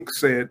Hicks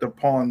said,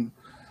 upon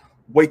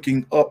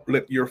waking up,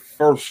 let your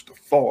first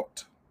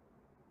thought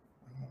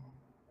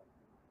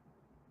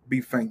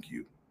be thank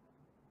you.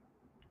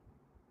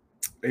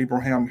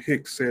 Abraham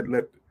Hicks said,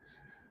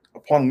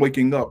 upon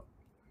waking up,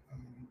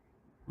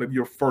 let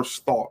your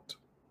first thought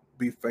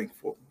be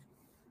thankful.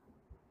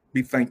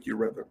 Be thank you,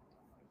 rather.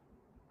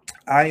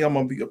 I am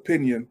of the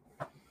opinion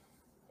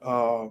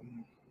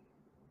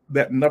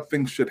that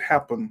nothing should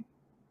happen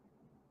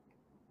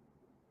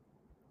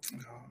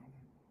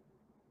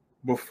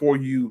before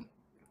you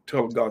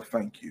tell God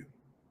thank you.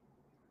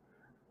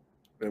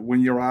 That when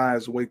your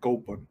eyes wake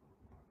open,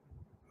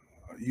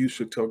 you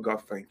should tell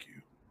God thank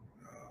you.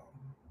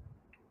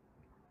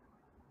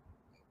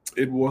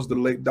 It was the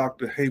late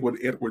Dr. Hayward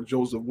Edward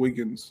Joseph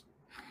Wiggins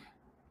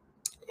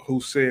who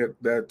said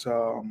that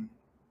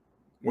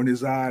when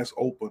his eyes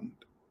opened,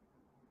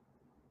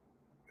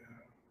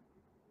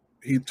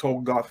 he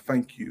told God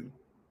thank you,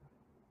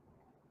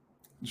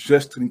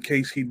 just in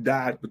case he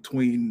died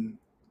between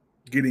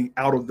getting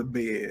out of the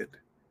bed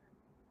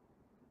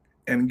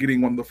and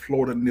getting on the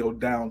floor to kneel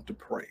down to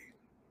pray.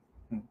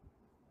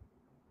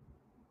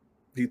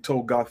 He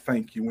told God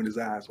thank you when his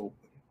eyes opened,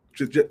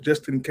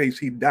 just in case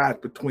he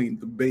died between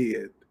the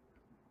bed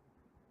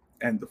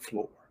and the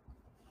floor.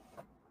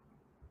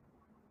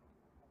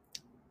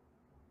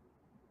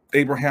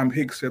 Abraham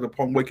Hicks said,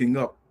 upon waking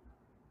up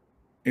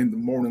in the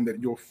morning, that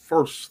your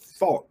first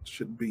thought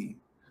should be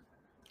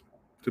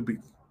to be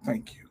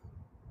thank you.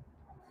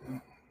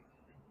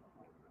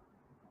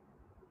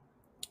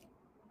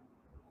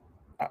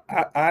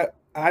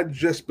 I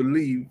just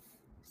believe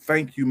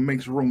thank you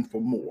makes room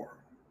for more.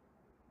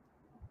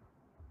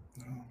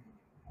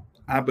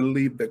 I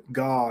believe that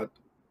God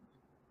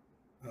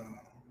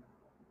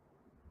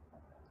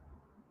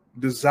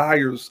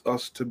desires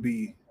us to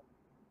be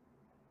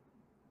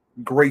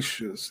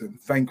gracious and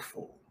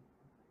thankful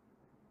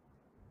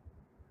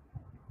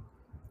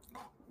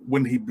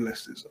when he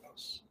blesses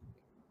us.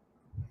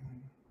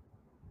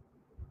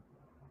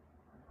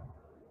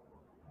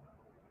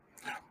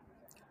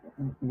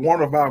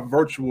 One of our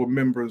virtual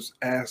members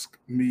asked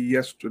me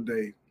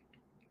yesterday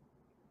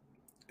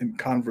in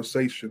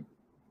conversation,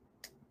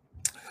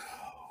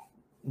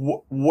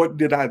 what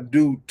did I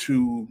do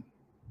to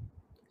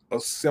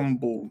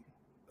assemble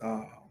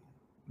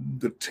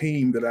the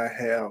team that I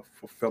have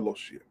for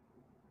fellowship?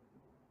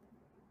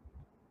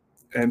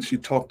 And she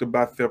talked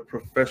about their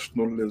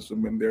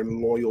professionalism and their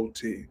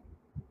loyalty,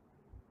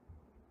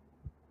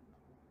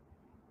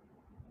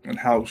 and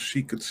how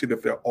she could see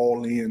that they're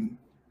all in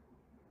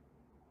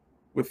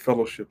with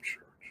Fellowship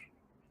Church.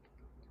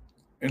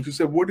 And she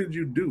said, what did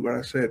you do? And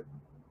I said,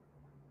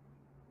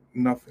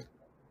 nothing.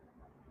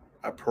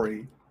 I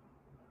prayed.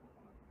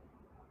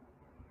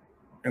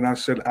 And I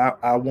said,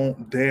 I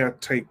won't dare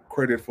take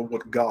credit for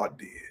what God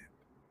did.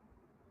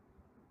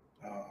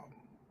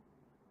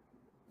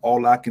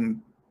 All I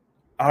can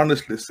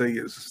honestly say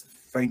is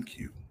thank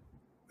you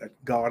that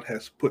God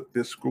has put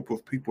this group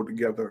of people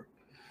together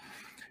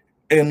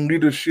in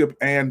leadership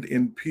and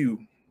in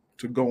Pew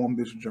to go on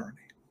this journey.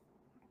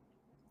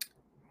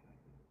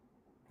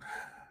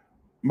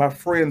 My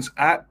friends,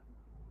 I'm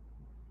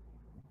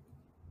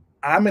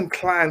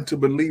inclined to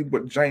believe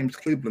what James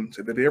Cleveland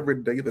said, that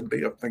every day is the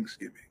day of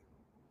Thanksgiving.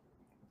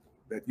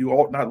 That you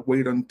ought not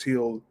wait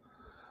until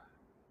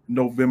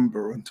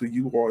November, until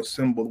you are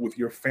assembled with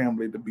your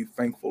family to be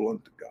thankful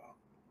unto God.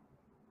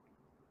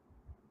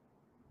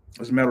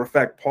 As a matter of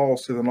fact, Paul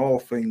said, in all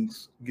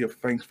things give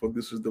thanks, for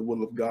this is the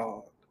will of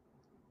God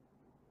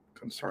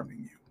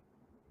concerning you.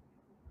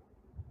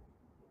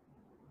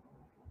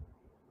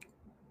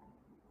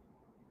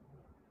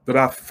 That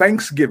our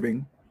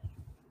thanksgiving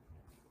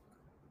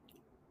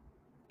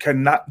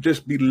cannot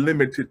just be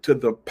limited to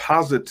the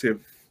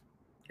positive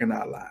in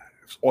our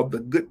lives or the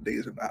good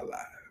days in our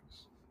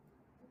lives.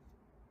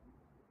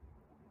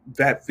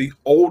 That the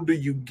older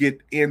you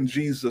get in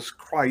Jesus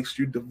Christ,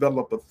 you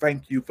develop a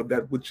thank you for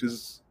that which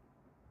is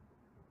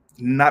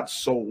not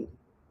so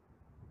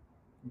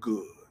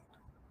good.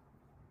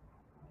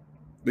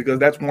 Because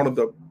that's one of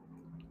the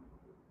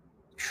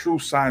true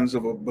signs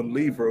of a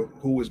believer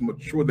who is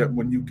mature, that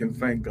when you can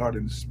thank God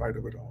in spite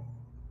of it all.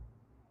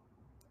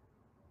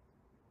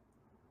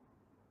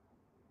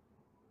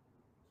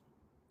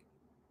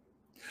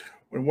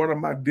 When one of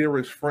my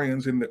dearest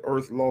friends in the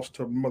earth lost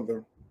her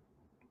mother,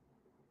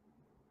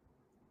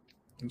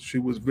 and she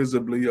was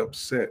visibly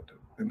upset,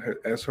 and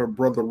as her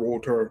brother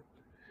rolled her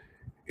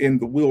in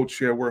the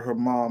wheelchair where her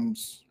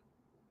mom's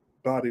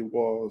body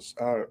was,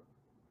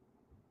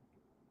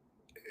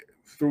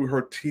 through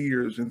her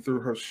tears and through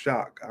her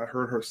shock, I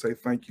heard her say,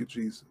 thank you,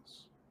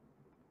 Jesus.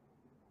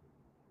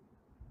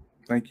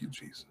 Thank you,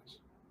 Jesus.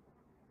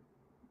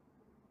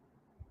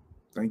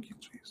 Thank you,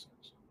 Jesus.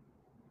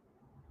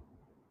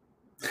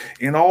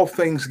 In all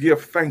things,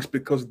 give thanks,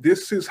 because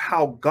this is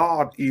how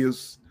God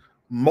is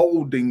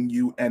molding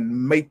you and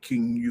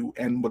making you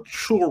and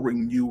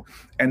maturing you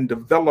and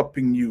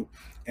developing you.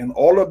 And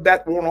all of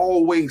that won't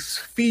always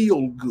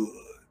feel good.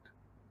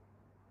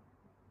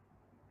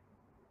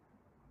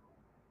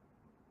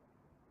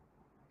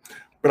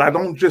 But I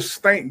don't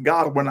just thank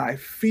God when I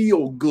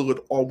feel good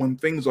or when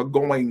things are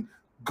going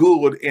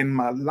good in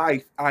my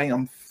life. I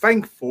am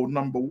thankful,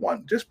 number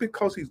one, just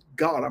because he's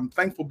God. I'm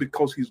thankful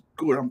because he's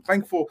good. I'm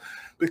thankful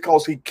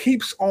because he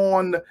keeps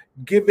on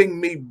giving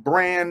me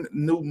brand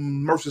new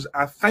mercies.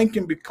 I thank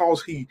him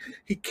because he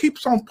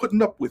keeps on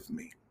putting up with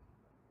me.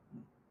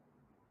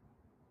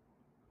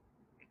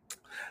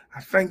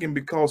 I thank him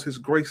because his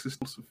grace is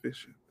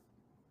sufficient.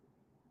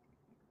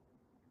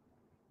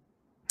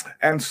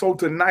 And so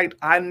tonight,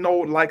 I know,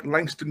 like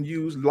Langston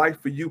Hughes, life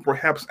for you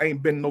perhaps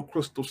ain't been no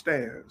crystal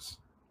stairs.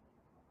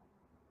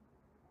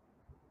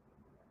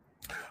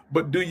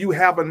 But do you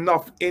have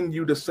enough in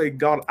you to say,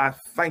 God, I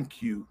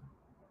thank you?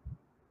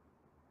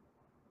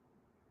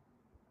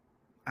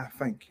 I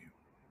thank you.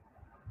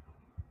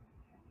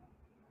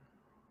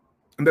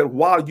 And that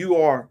while you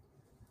are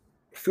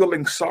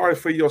feeling sorry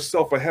for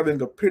yourself or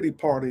having a pity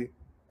party,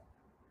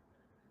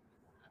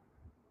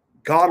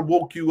 God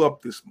woke you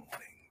up this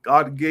morning.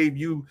 God gave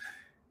you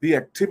the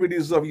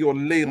activities of your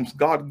limbs.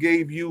 God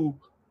gave you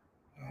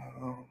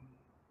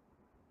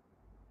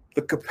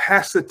the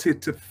capacity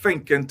to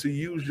think and to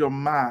use your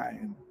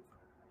mind.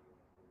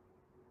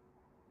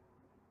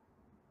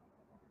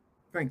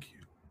 Thank you.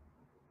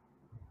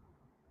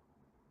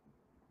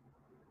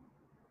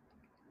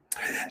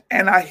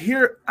 And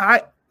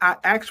I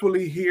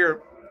actually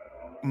hear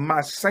my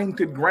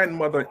sainted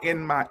grandmother in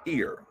my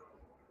ear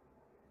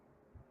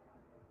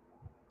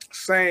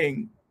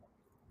saying,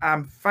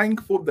 I'm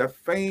thankful that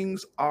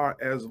things are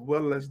as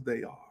well as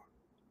they are.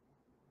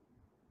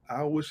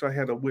 I wish I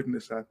had a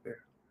witness out there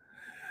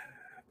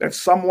that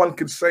someone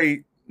could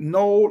say,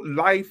 no,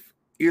 life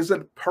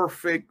isn't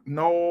perfect.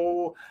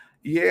 No,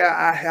 yeah,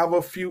 I have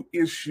a few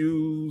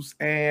issues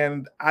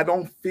and I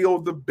don't feel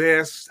the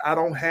best. I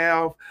don't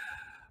have,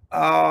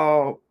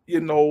 a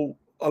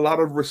lot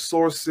of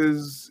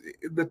resources.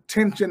 The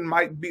tension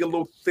might be a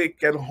little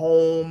thick at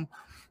home.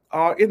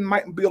 It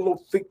might be a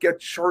little thick at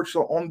church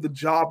or on the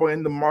job or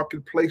in the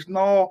marketplace.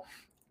 No,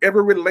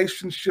 every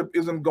relationship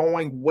isn't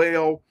going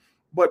well.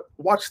 But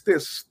watch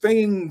this,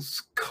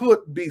 things could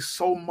be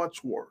so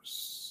much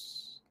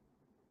worse.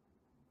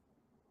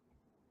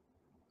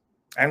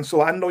 And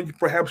so I know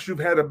perhaps you've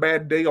had a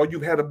bad day or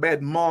you've had a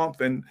bad month,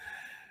 and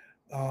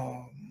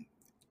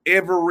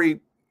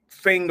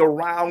everything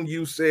around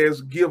you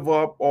says give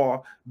up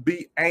or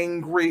be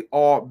angry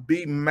or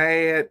be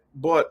mad.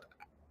 But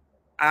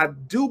I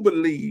do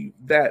believe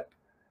that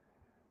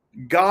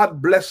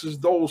God blesses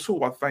those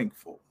who are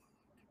thankful.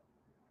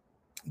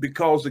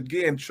 Because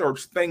again,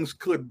 church, things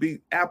could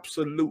be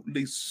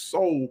absolutely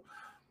so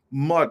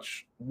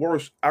much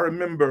worse. I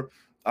remember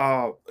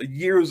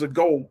years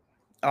ago,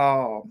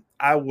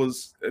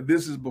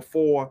 this is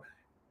before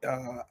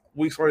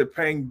we started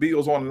paying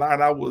bills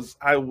online. I was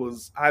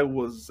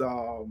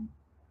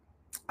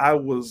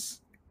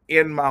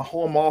in my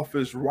home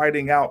office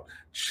writing out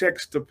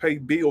checks to pay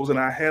bills, and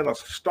I had a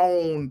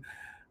stone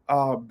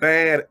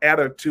bad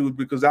attitude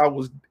because I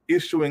was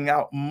issuing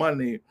out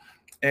money.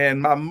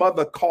 And my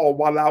mother called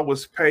while I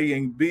was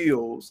paying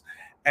bills,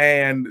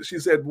 and she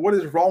said, "What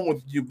is wrong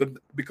with you?" But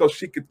because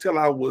she could tell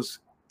I was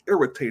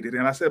irritated,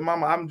 and I said,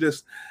 "Mama, I'm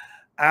just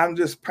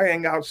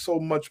paying out so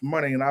much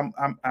money, and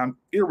I'm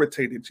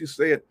irritated." She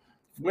said,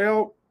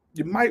 "Well,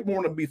 you might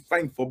want to be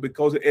thankful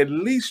because at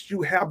least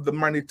you have the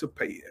money to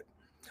pay it.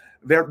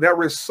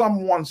 There is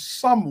someone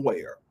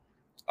somewhere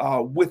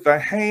with a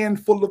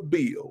handful of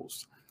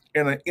bills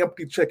and an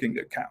empty checking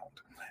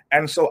account."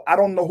 And so I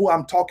don't know who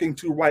I'm talking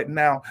to right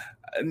now.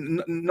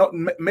 No,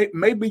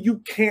 maybe you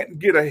can't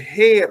get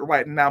ahead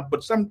right now,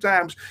 but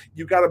sometimes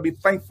you got to be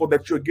thankful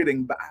that you're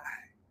getting by.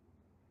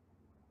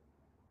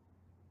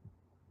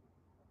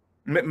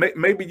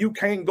 Maybe you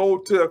can't go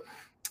to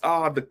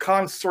the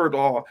concert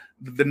or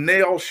the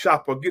nail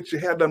shop or get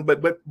your hair done,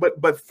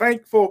 but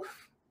thankful.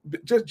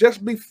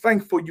 Just be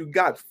thankful you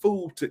got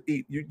food to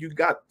eat. You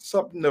got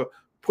something to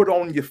put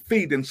on your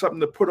feet and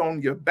something to put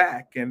on your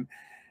back, and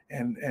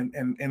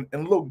a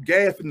little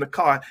gas in the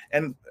car,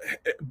 and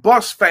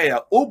bus fare,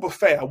 Uber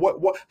fare,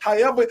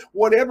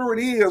 whatever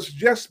it is,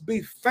 just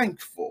be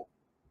thankful.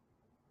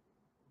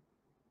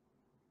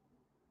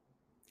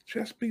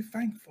 Just be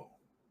thankful.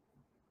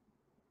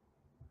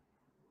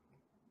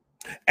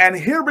 And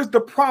here is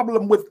the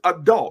problem with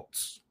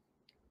adults.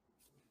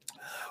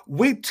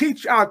 We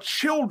teach our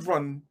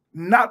children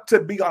not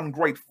to be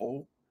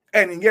ungrateful,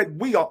 and yet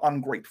we are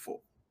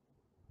ungrateful.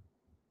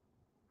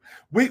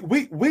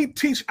 We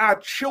teach our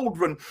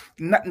children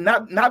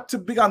not to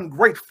be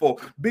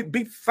ungrateful.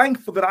 Be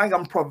thankful that I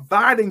am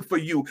providing for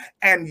you.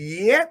 And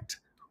yet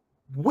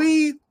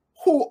we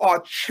who are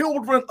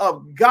children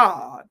of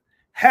God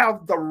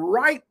have the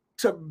right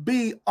to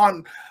be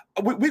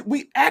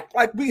we act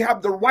like we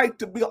have the right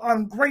to be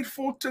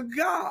ungrateful to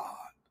God.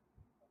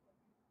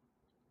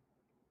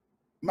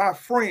 My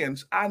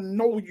friends, I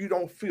know you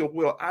don't feel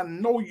well. I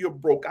know you're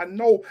broke. I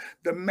know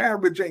the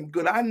marriage ain't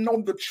good. I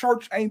know the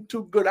church ain't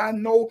too good. I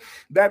know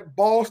that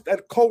boss,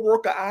 that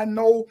coworker. I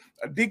know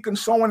deacon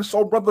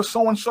so-and-so, brother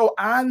so-and-so.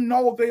 I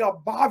know they are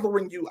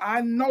bothering you.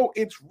 I know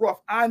it's rough.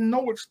 I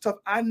know it's tough.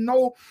 I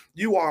know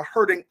you are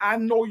hurting. I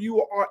know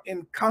you are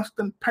in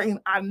constant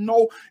pain. I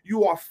know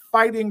you are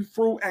fighting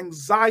through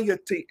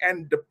anxiety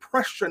and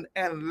depression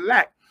and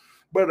lack.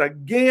 But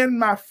again,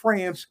 my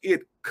friends,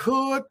 it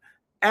could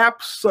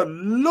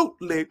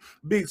absolutely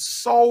be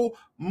so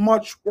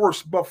much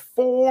worse.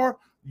 Before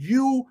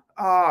you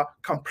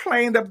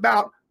complained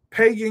about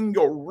paying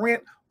your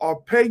rent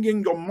or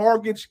paying your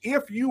mortgage,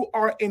 if you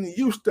are in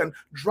Houston,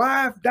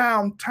 drive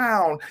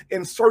downtown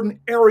in certain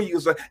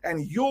areas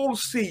and you'll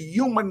see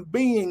human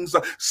beings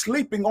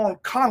sleeping on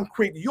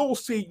concrete. You'll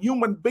see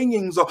human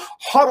beings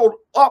huddled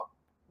up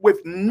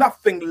with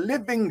nothing,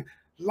 living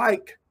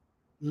like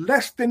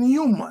less than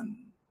human.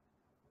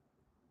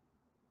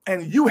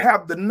 And you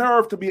have the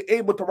nerve to be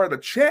able to write a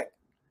check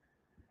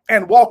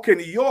and walk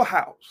into your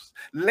house,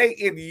 lay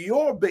in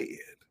your bed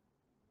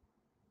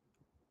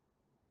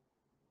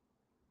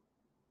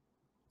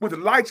with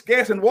lights,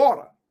 gas, and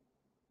water,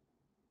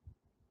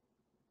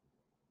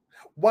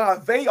 while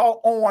they are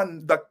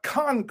on the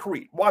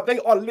concrete, while they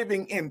are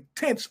living in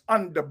tents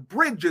under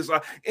bridges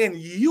in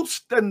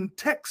Houston,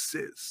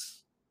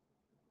 Texas,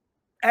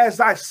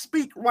 as I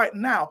speak right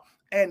now.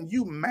 And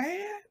you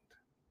mad?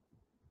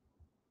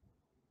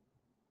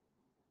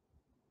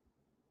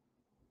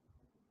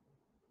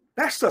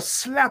 That's a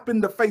slap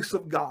in the face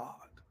of God.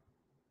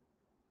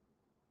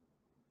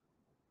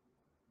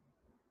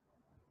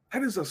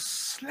 That is a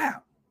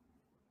slap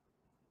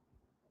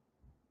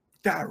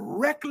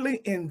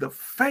directly in the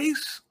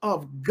face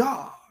of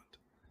God,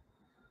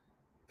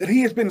 that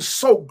he has been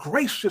so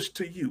gracious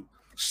to you,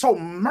 so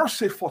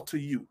merciful to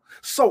you,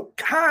 so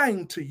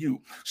kind to you,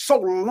 so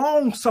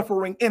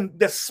long-suffering in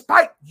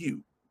despite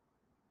you.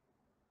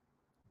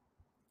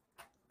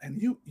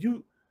 And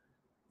you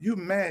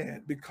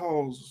mad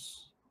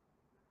because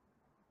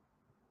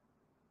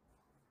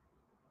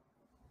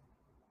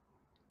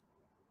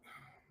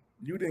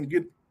you didn't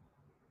get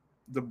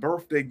the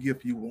birthday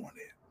gift you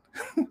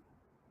wanted.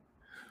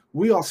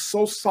 We are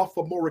so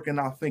sophomoric in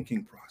our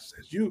thinking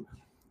process.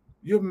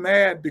 You're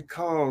mad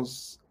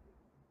because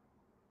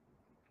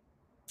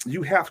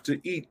you have to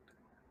eat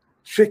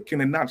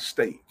chicken and not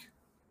steak.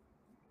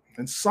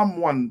 And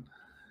someone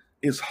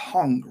is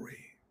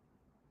hungry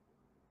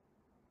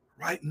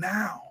right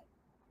now.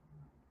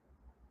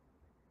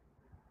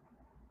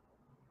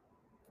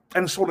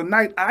 And so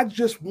tonight, I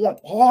just want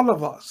all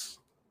of us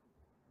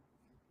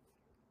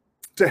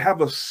to have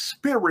a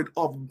spirit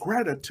of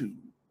gratitude.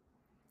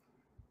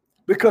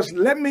 Because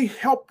let me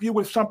help you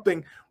with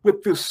something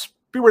with this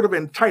spirit of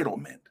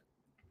entitlement.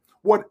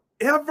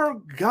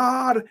 Whatever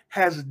God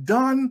has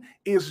done,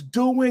 is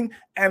doing,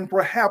 and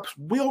perhaps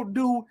will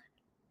do,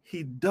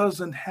 he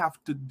doesn't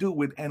have to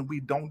do it, and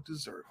we don't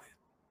deserve it.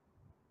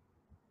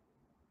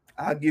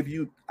 I'll give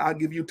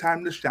you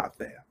time to shout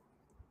there.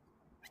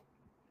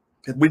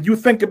 When you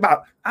think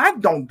about, I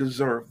don't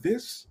deserve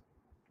this.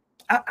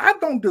 I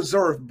don't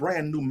deserve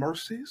brand new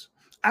mercies.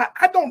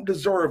 I don't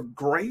deserve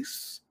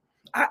grace.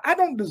 I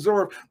don't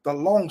deserve the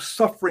long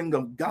suffering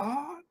of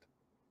God.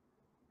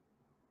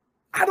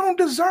 I don't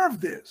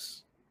deserve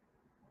this.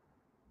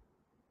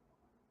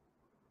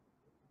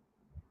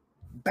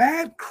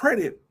 Bad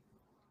credit,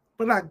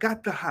 but I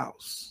got the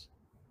house.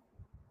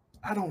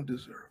 I don't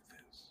deserve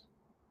this.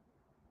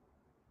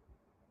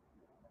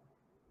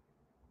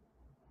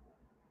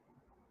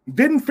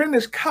 Didn't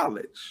finish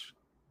college,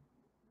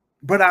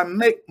 but I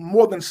make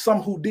more than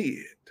some who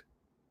did.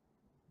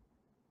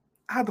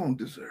 I don't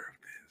deserve this.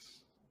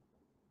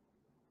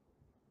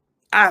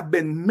 I've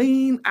been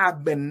mean,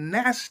 I've been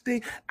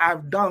nasty,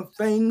 I've done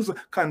things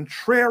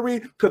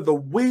contrary to the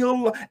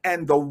will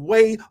and the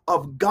way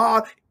of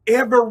God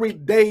every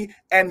day,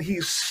 and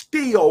he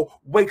still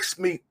wakes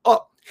me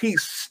up. He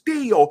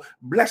still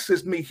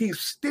blesses me. He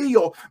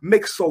still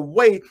makes a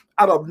way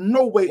out of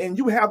no way. And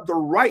you have the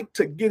right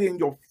to get in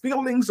your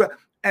feelings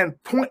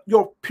and point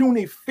your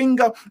puny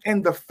finger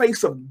in the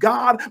face of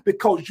God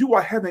because you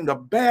are having a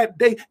bad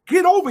day.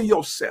 Get over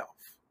yourself.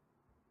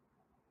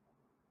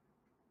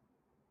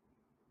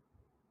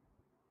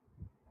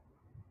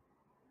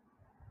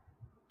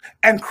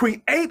 And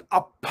create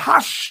a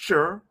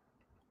posture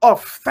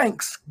of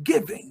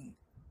thanksgiving.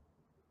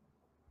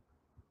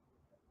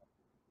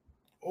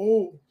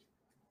 Oh,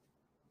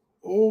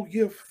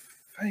 give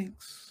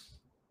thanks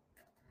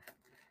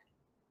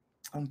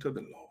unto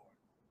the Lord.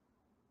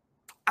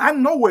 I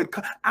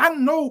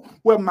know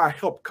where my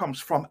help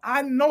comes from.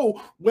 I know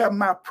where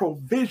my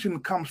provision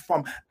comes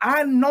from.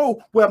 I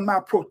know where my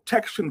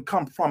protection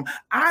comes from.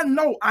 I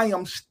know I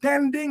am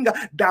standing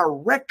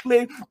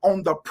directly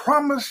on the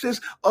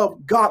promises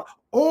of God.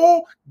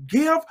 Oh,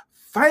 give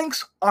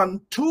thanks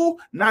unto,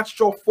 not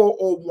your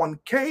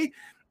 401k,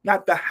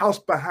 not the house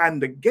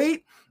behind the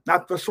gate,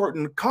 not the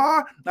certain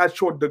car, not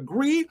your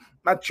degree,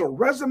 not your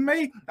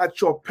resume, not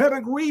your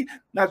pedigree,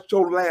 not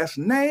your last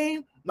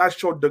name,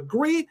 Not your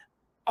degree.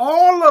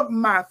 All of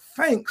my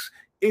thanks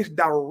is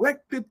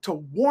directed to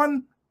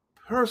one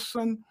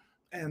person,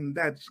 and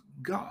that's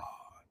God.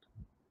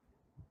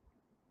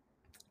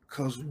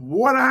 Because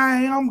what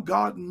I am,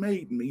 God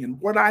made me, and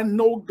what I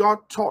know, God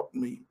taught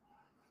me,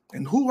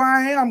 and who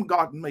I am,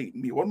 God made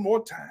me. One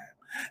more time.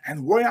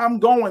 And where I'm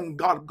going,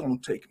 God gonna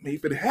take me.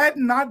 If it had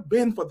not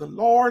been for the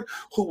Lord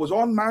who was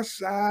on my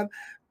side,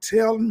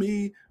 tell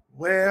me,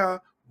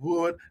 where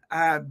would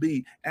I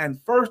be?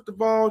 And first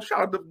of all,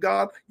 child of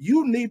God,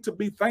 you need to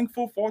be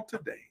thankful for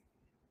today.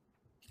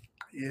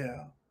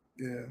 Yeah.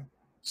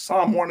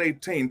 Psalm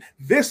 118.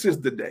 This is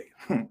the day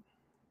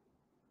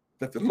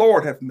that the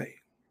Lord hath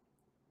made.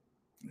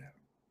 Yeah.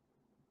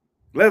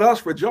 Let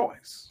us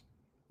rejoice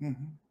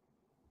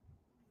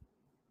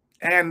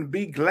and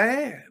be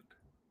glad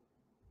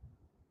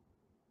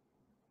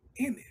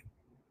in it.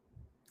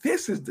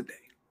 This is the day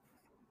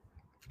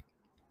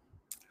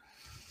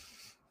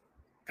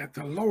that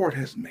the Lord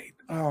has made.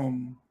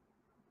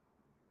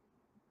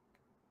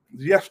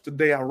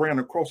 Yesterday, I ran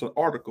across an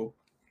article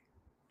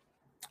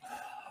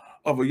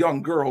of a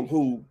young girl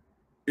who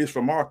is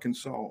from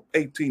Arkansas,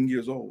 18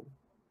 years old,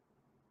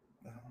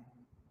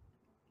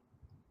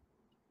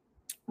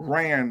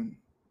 ran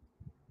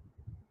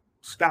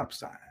stop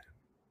sign,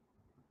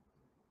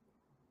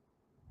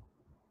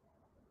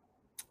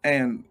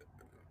 and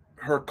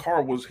her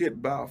car was hit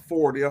by a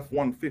Ford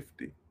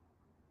F-150,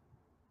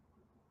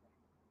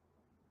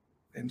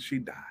 and she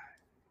died.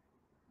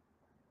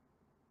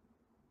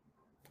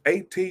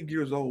 18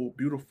 years old,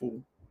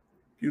 beautiful,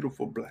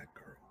 beautiful black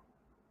girl.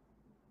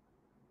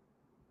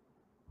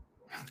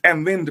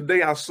 And then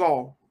today I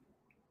saw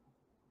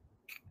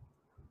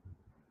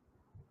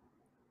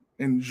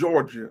in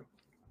Georgia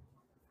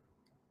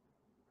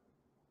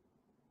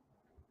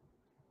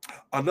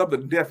another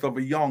death of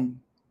a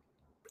young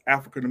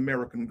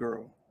African-American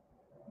girl,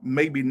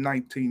 maybe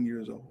 19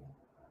 years old.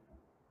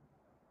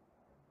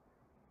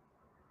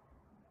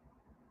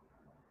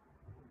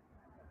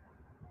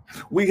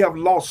 We have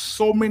lost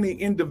so many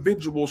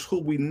individuals who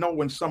we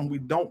know and some we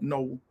don't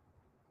know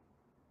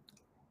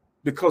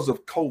because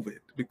of COVID,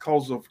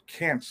 because of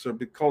cancer,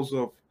 because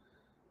of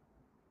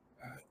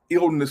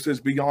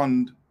illnesses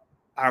beyond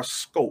our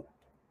scope.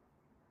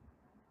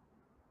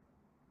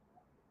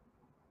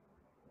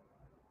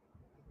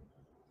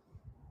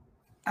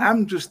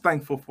 I'm just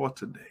thankful for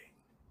today.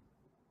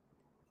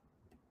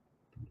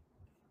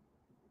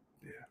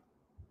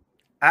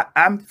 Yeah.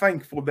 I'm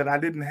thankful that I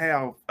didn't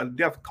have a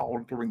death call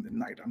during the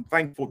night. I'm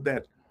thankful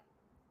that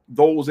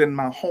those in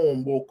my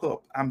home woke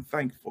up. I'm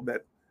thankful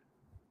that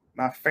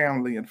my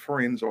family and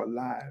friends are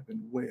alive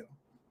and well.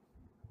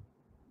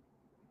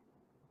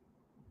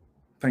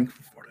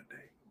 Thankful for today.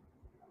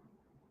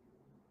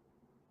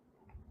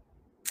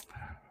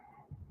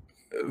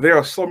 There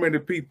are so many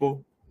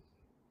people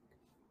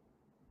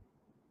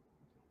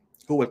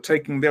who are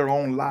taking their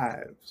own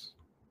lives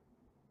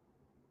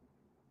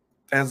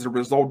as a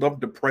result of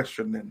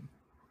depression and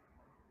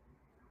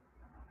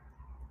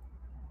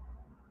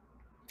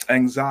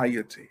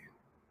anxiety.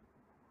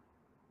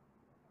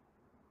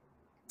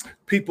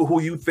 People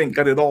who you think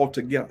got it all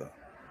together.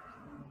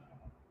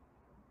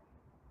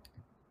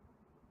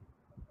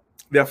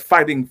 They're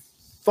fighting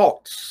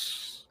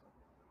thoughts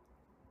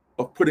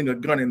of putting a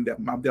gun in their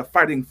mouth. They're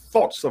fighting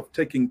thoughts of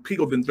taking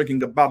pills and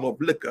drinking a bottle of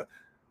liquor.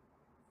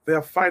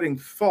 They're fighting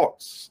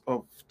thoughts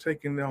of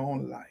taking their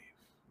own life.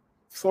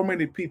 So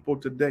many people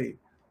today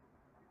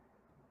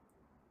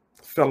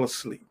fell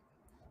asleep.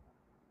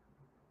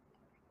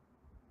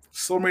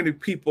 So many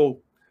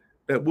people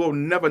that we'll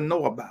never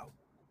know about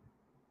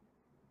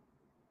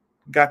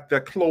got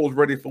their clothes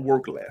ready for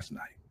work last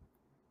night,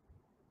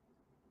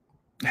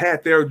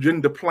 had their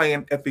agenda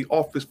planned at the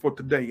office for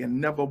today and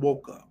never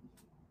woke up.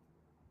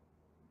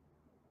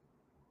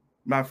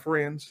 My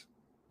friends,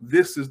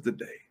 this is the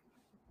day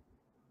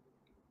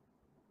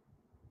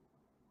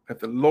that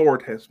the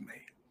Lord has made.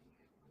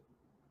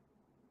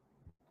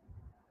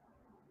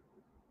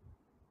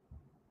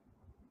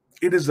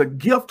 It is a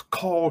gift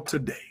called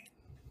today.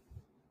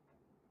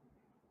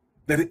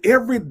 That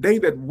every day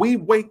that we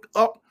wake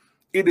up,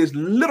 it is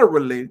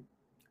literally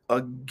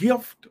a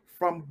gift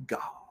from God.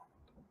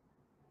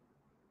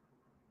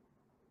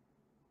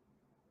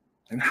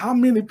 And how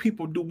many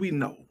people do we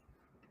know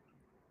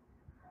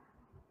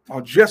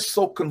are just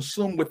so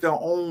consumed with their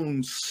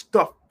own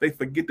stuff, they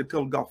forget to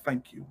tell God,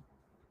 thank you.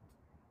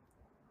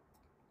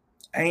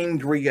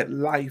 Angry at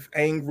life,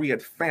 angry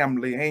at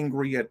family,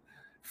 angry at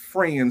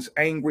friends,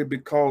 angry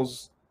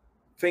because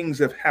things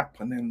have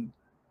happened,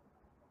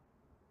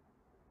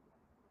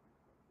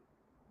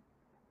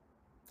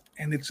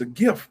 and it's a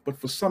gift, but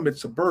for some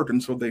it's a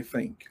burden, so they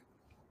think.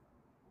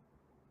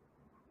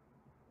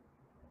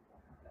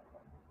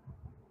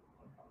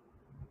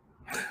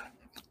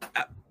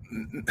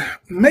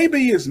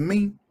 Maybe it's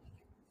me,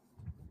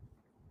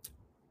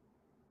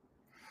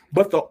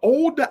 but the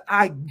older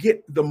I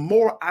get, the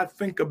more I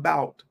think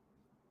about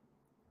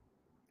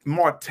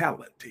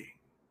mortality.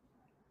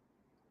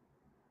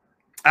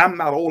 I'm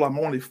not old, I'm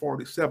only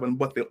 47,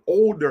 but the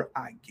older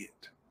I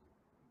get,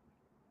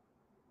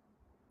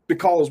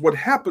 Because what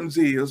happens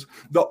is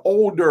the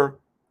older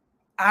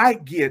I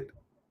get,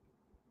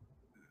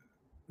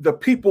 the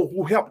people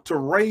who helped to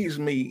raise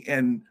me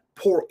and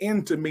pour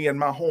into me in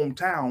my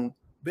hometown,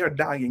 they're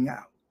dying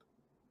out.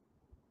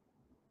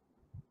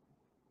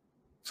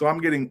 So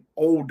I'm getting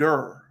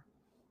older.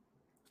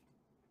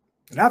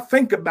 And I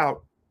think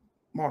about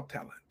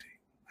mortality.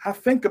 I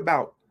think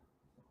about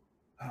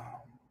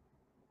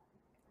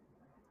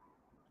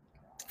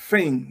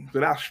things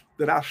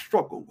that I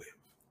struggle with.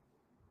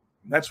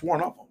 That's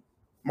one of them,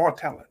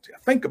 mortality. I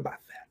think about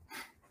that.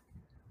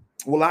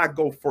 Will I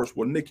go first?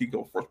 Will Nikki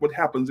go first? What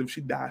happens if she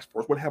dies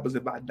first? What happens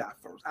if I die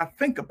first? I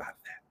think about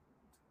that.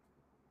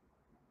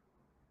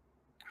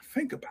 I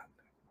think about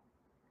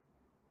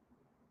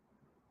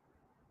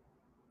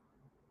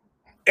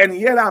that. And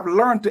yet I've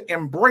learned to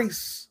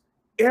embrace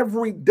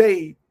every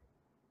day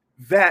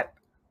that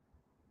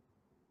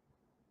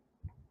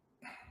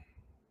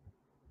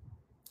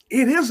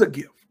it is a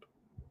gift.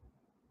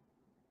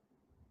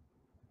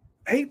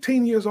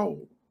 18 years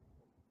old,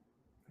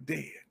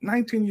 dead.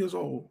 19 years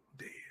old,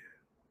 dead.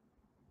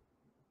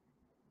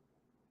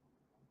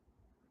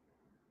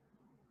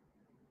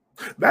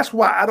 That's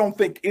why I don't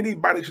think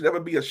anybody should ever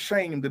be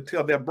ashamed to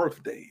tell their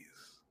birthdays.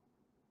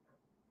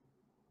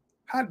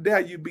 How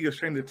dare you be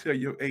ashamed to tell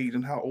your age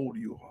and how old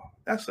you are?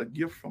 That's a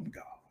gift from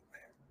God,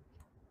 man.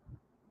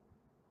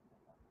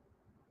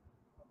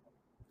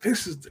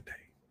 This is the day.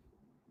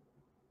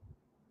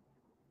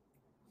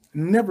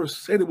 Never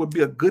said it would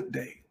be a good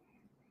day,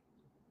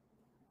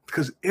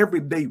 because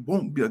every day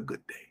won't be a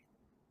good day.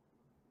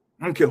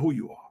 I don't care who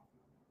you are.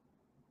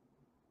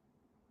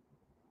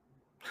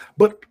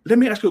 But let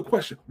me ask you a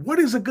question. What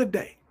is a good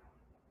day?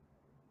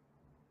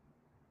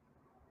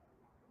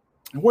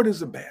 And what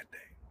is a bad day?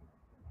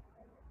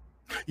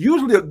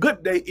 Usually a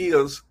good day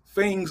is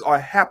things are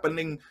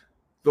happening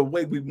the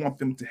way we want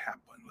them to happen.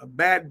 A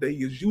bad day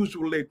is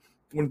usually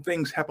when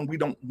things happen we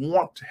don't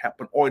want to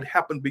happen, or it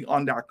happened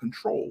beyond our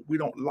control. We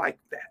don't like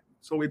that.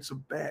 So it's a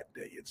bad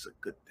day. It's a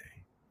good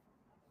day.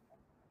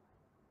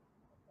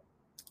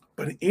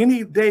 But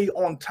any day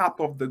on top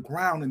of the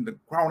ground and the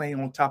ground ain't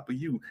on top of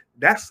you,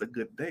 that's a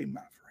good day,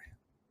 my friend.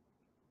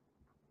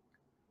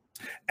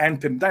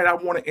 And tonight I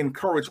want to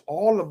encourage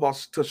all of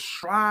us to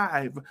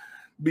strive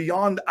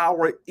beyond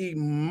our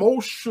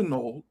emotions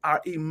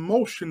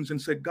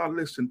and say, God,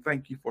 listen,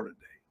 thank you for today.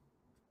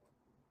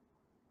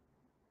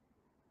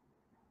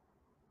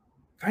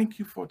 Thank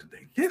you for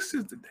today. This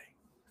is the day.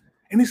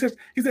 And he says,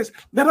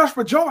 let us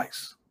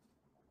rejoice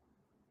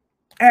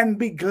and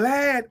be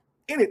glad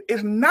in it.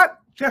 It's not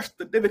just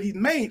the day that he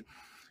made.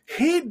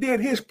 He did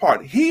his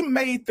part. He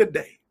made the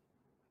day.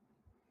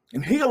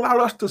 And he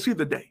allowed us to see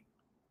the day.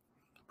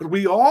 But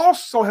we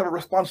also have a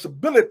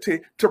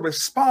responsibility to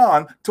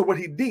respond to what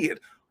he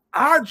did.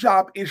 Our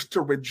job is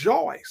to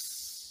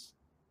rejoice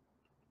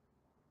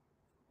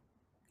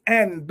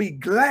and be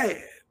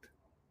glad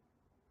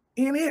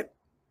in it.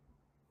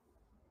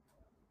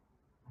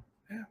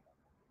 Yeah.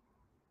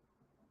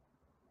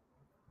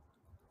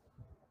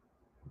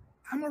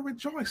 I'm going to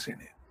rejoice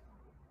in it.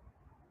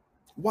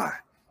 Why?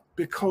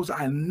 Because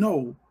I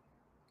know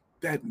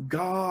that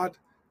God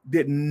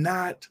did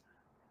not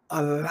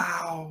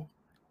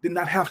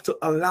have to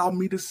allow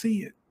me to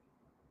see it.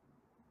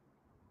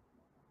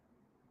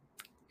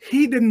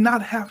 He did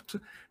not have to.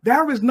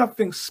 There is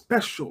nothing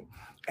special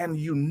and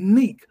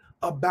unique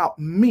about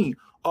me,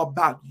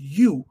 about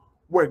you,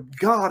 where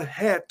God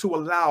had to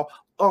allow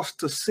us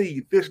to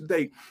see this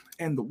day.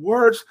 And the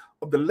words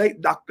of the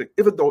late Dr.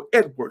 Isidore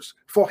Edwards,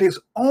 for his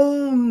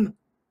own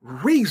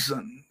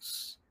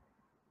reasons,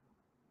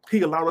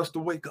 he allowed us to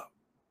wake up.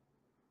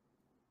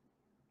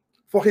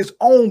 For his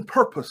own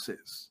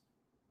purposes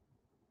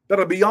that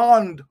are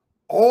beyond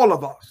all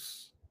of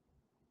us.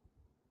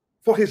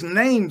 For his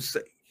name's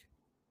sake.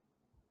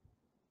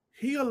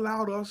 He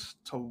allowed us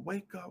to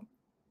wake up.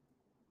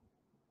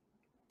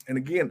 And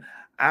again,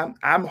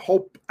 I'm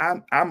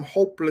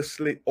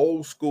hopelessly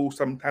old school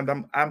sometimes.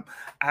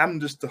 I'm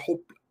just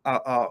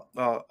a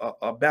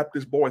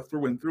Baptist boy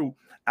through and through.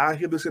 I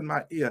hear this in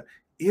my ear.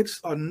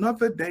 It's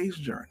another day's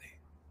journey.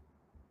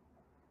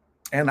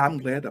 And I'm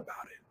glad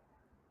about it.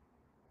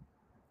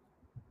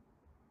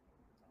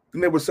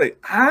 And they would say,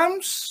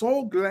 I'm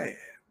so glad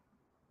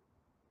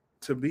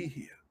to be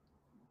here.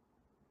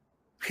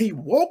 He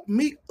woke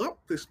me up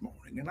this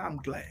morning and I'm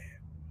glad.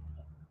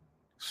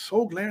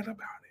 So glad about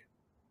it.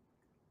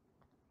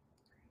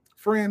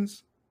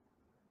 Friends,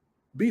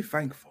 be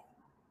thankful.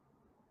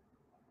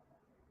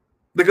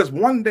 Because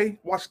one day,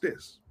 watch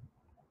this.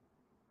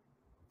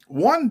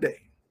 One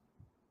day,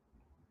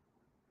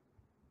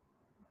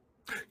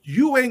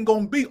 you ain't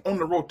going to be on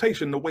the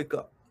rotation to wake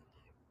up.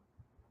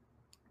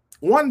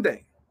 One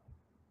day,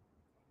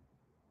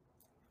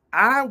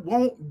 I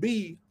won't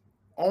be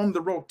on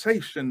the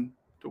rotation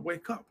to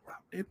wake up.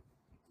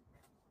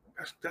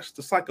 That's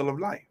the cycle of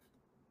life.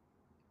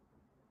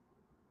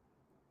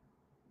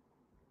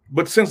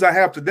 But since I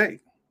have today,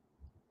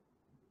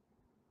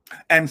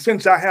 and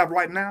since I have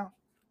right now,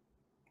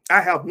 I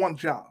have one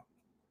job: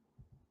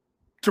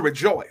 to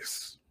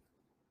rejoice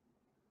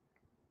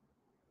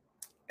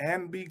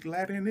and be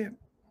glad in it.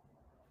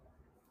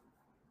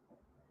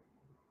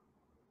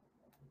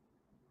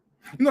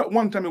 You know,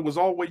 one time it was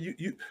always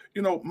you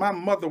know, my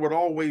mother would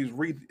always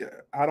read.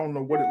 I don't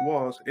know what it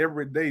was.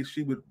 Every day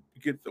she would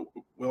get the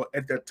well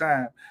at that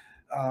time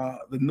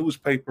the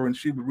newspaper, and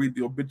she would read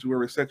the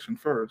obituary section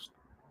first.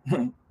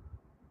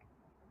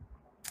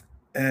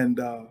 And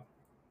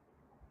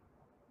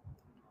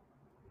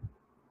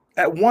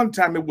at one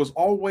time it was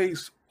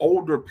always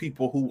older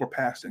people who were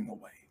passing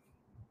away,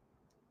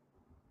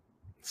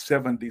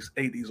 70s,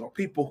 80s, or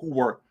people who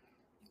were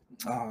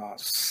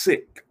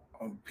sick,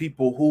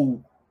 people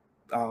who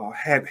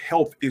had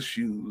health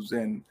issues,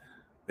 and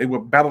they were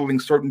battling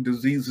certain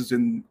diseases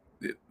and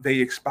they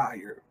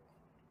expired.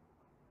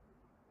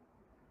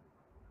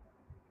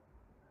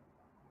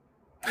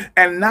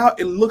 And now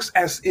it looks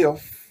as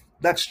if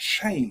that's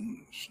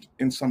changed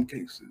in some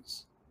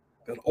cases,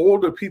 that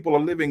older people are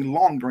living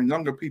longer and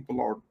younger people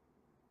are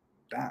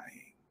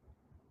dying.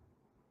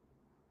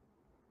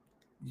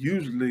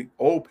 Usually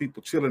old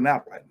people chilling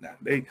out right now.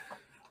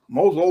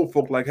 Most old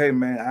folk like, hey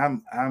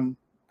man, I'm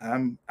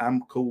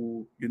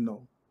cool, you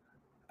know.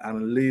 I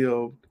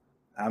lived.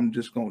 I'm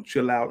just gonna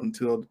chill out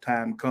until the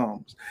time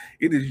comes.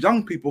 It is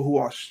young people who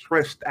are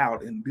stressed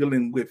out and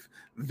dealing with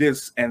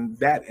this and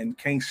that and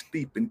can't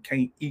sleep and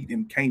can't eat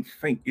and can't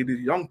think. It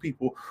is young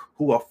people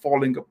who are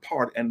falling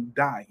apart and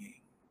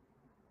dying,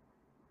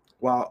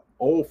 while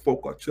old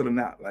folk are chilling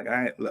out. Like,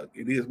 I look,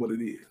 it is what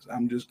it is.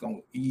 I'm just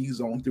gonna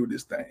ease on through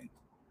this thing.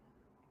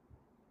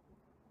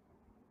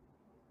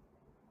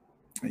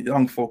 And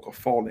young folk are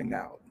falling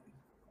out.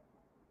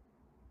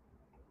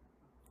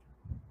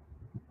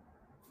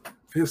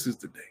 This is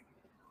the day.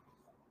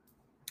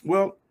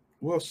 Well,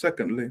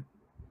 secondly,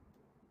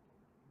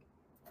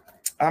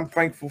 I'm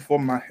thankful for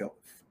my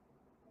health.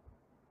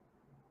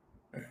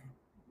 Yeah,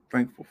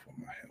 thankful for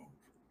my health.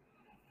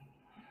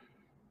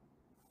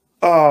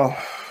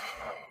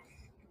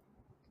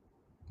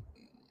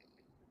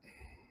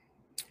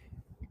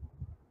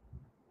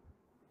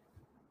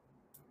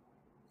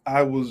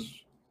 I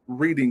was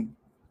reading.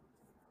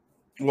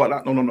 Well,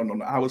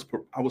 no. I was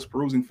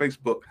perusing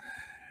Facebook,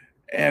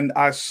 and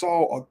I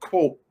saw a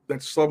quote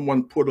that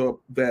someone put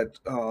up that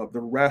the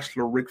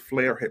wrestler Ric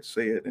Flair had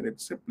said, and it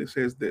simply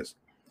says this: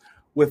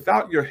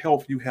 "Without your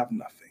health, you have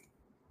nothing.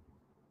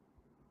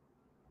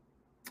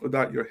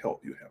 Without your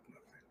health, you have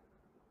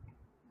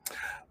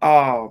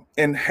nothing."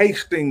 In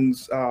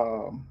Hastings,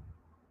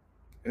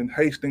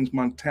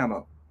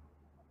 Montana,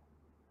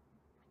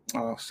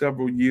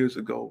 several years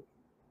ago.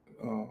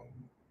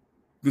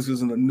 This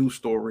isn't a new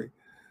story.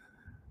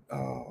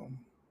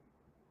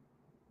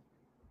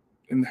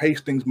 In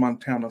Hastings,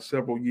 Montana,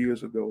 several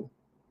years ago,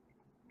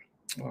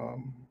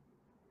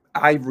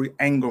 Ivy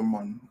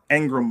Angerman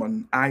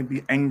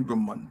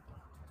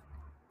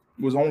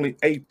was only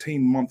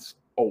 18 months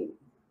old.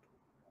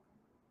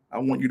 I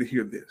want you to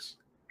hear this.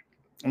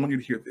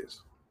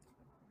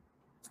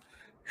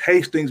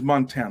 Hastings,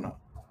 Montana,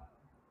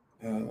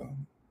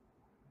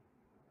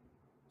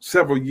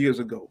 several years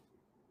ago,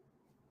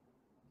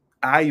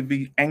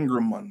 Ivy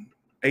Angerman,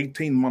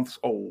 18 months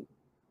old,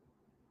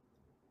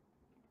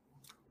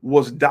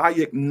 was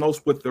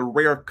diagnosed with a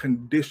rare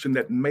condition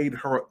that made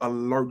her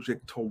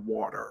allergic to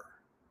water,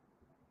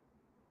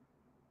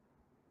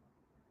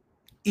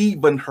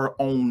 even her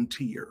own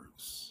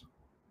tears.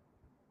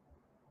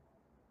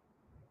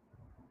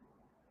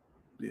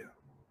 Yeah,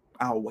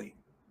 I'll wait.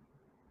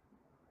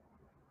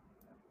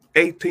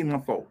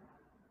 18-month-old.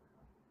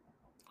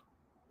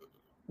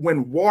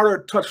 When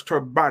water touched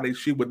her body,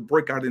 she would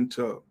break out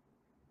into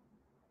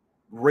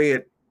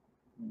red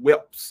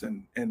whelps,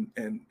 and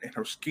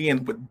her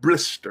skin would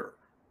blister.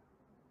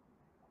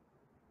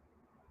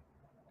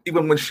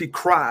 Even when she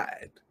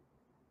cried,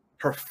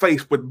 her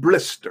face would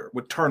blister,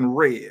 would turn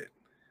red.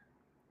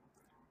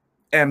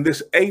 And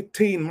this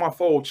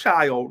 18-month-old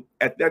child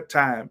at that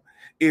time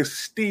is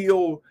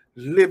still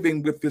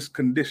living with this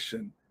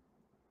condition,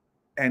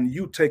 and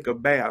you take a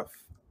bath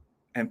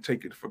and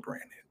take it for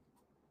granted.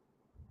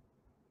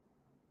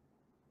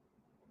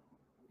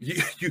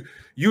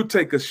 You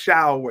take a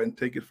shower and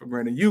take it for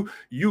granted. You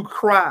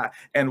cry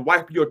and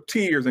wipe your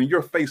tears and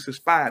your face is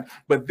fine.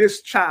 But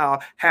this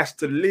child has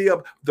to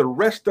live the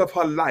rest of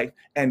her life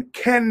and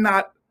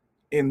cannot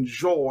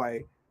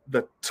enjoy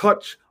the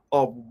touch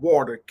of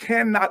water,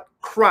 cannot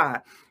cry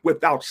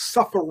without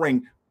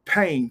suffering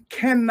pain,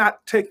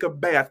 cannot take a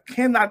bath,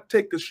 cannot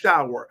take a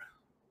shower.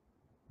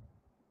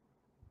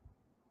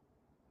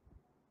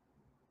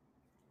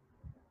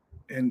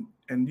 And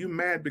you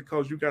mad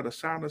because you got a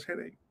sinus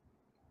headache?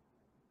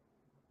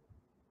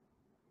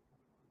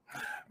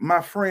 My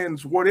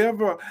friends,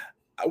 whatever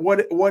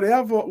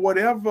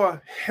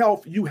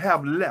health you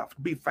have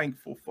left, be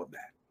thankful for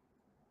that.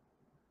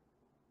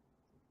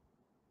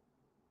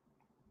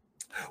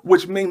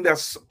 Which means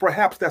that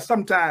perhaps that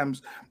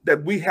sometimes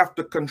that we have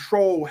to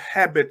control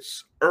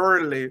habits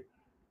early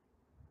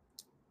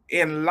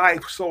in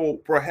life,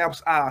 so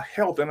perhaps our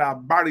health and our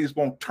bodies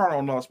won't turn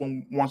on us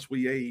once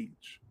we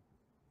age.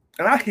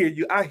 And I hear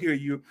you.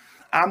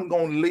 I'm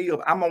gonna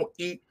live. I'm gonna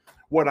eat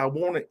what I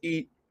want to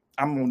eat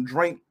I'm going to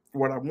drink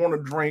what I want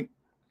to drink,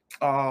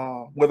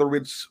 whether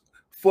it's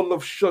full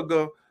of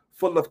sugar,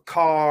 full of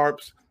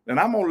carbs, and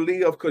I'm going to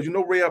live because,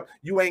 Reb,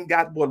 you ain't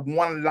got but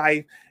one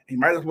life. You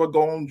might as well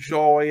go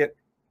enjoy it.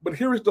 But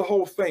here is the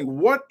whole thing.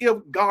 What if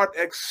God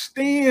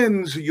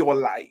extends your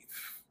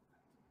life?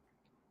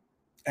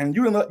 And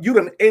you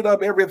done ate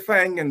up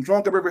everything and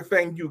drunk up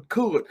everything you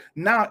could.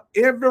 Now,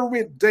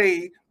 every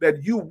day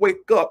that you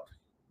wake up,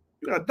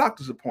 you got a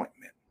doctor's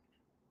appointment,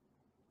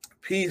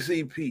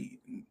 PCP,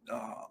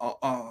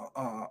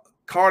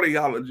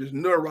 cardiologist,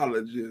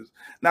 neurologist.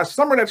 Now,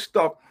 some of that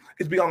stuff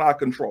is beyond our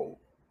control.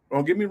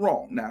 Don't get me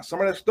wrong. Now,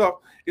 some of that stuff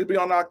is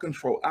beyond our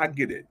control. I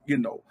get it,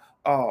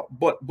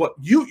 but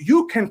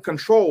you can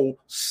control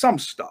some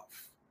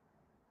stuff.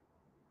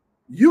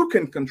 You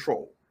can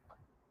control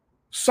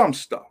some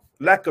stuff.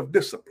 Lack of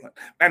discipline.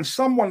 And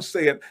someone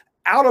said,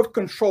 out of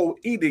control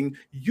eating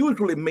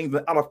usually means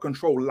an out of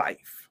control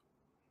life.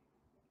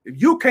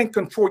 If you can't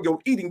control your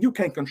eating, you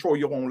can't control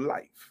your own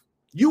life.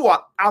 You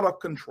are out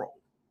of control.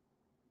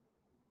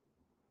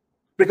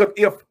 Because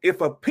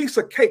if a piece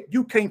of cake,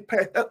 you can't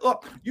pass that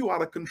up, you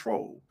out of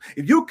control.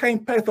 If you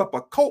can't pass up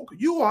a Coke,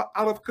 you are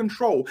out of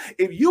control.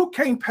 If you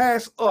can't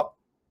pass up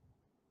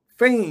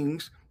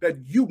things that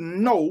you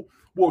know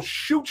will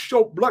shoot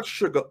your blood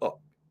sugar up,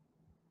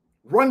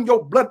 run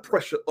your blood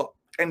pressure up,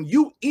 and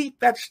you eat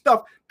that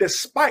stuff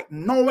despite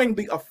knowing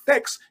the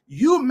effects,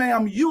 you,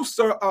 ma'am, you,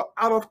 sir, are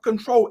out of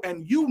control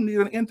and you need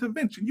an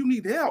intervention. You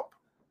need help.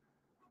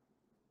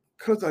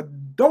 Because a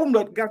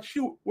donut got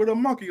you with a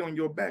monkey on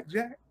your back,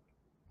 Jack.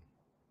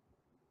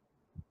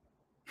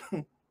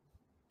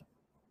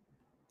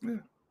 Yeah.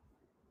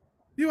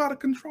 You're out of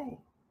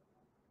control.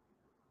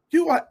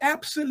 You are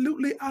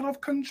absolutely out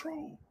of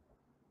control.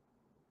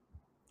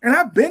 And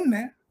I've been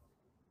there.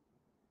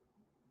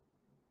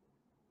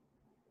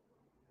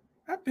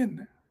 I've been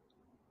there.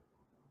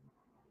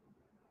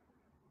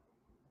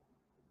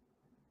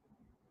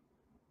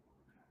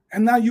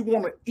 And now you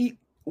want to eat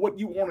what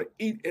you want to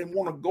eat and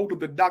want to go to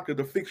the doctor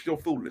to fix your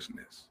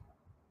foolishness.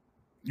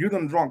 You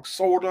done drunk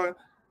soda,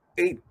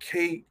 ate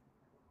cake,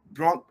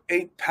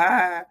 ate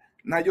pie.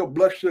 Now your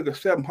blood sugar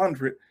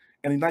 700,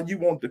 and now you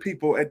want the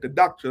people at the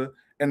doctor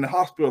and the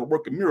hospital to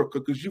work a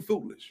miracle because you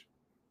foolish.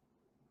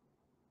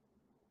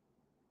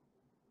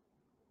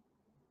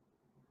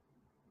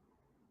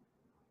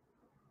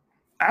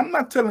 I'm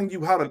not telling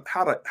you how to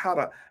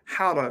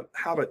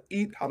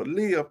eat, how to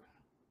live,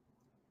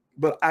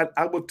 but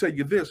I will tell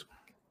you this.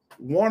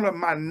 One of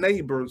my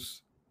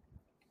neighbors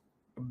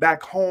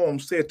back home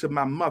said to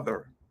my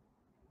mother,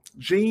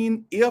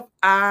 Jean, if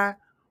I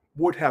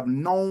would have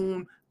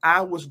known I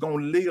was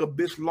going to live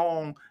this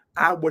long,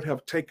 I would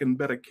have taken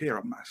better care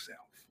of myself.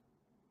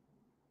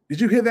 Did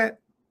you hear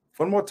that?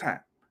 One more time.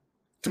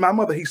 To my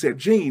mother, he said,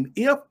 Jean,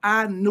 if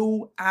I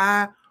knew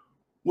I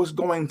was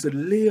going to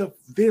live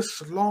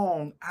this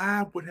long,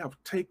 I would have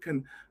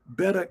taken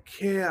better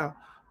care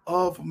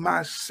of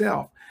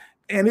myself.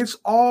 And it's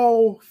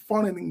all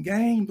fun and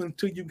games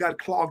until you got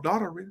clogged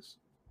arteries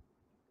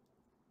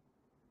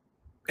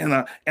and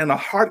a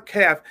heart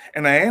cath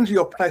and an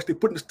angioplasty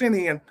putting the stent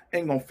in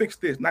ain't gonna fix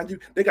this. Now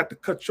they got to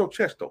cut your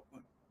chest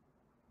open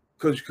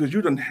because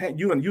you done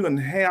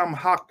ham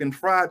hocked and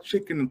fried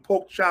chicken and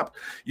pork chopped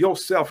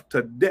yourself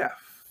to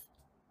death.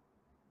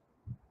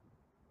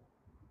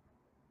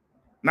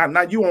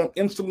 Now you on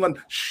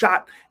insulin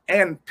shot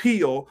and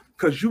pill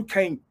because you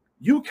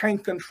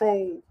can't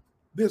control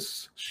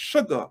this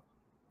sugar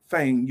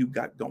thing you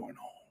got going on.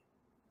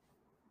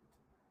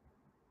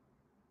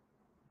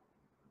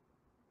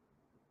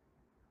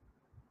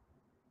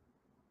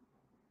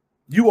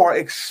 You are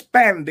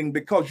expanding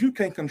because you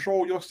can't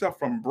control yourself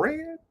from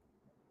bread,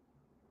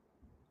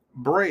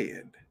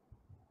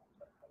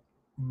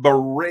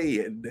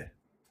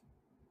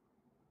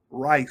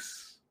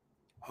 rice.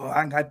 Oh,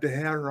 I got to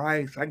have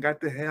rice. I got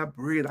to have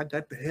bread. I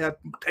got to have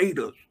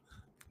potatoes.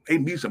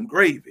 Maybe some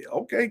gravy.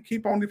 Okay,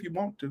 keep on if you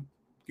want to.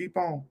 Keep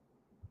on.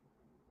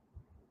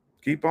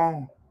 Keep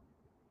on.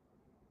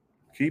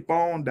 Keep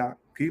on, Doc.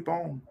 Keep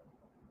on.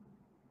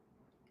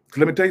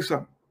 Let me tell you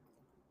something.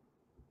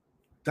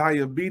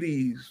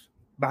 Diabetes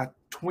by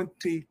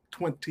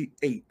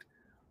 2028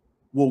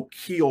 will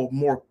kill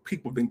more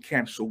people than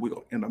cancer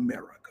will in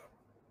America.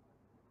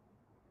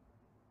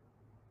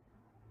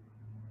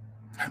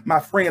 My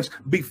friends,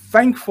 be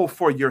thankful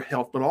for your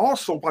health, but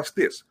also watch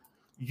this.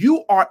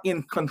 You are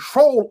in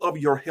control of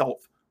your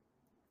health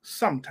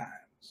sometimes.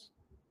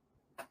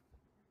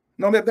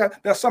 No,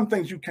 there's some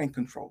things you can't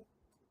control,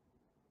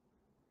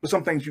 but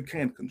some things you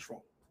can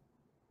control.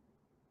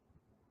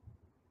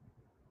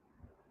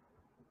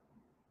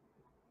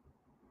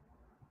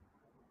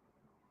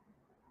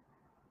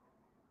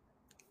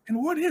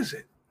 And what is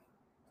it?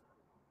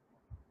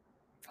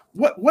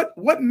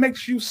 What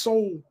makes you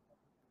so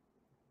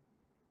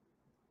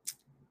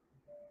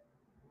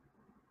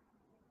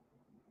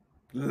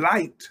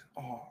light?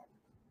 Or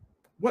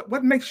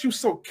what makes you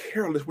so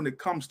careless when it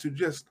comes to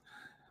just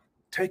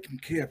taking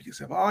care of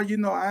yourself? Oh,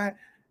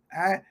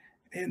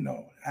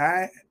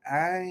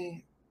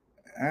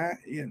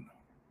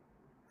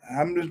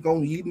 I'm just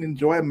gonna eat and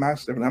enjoy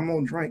myself, and I'm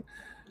gonna drink.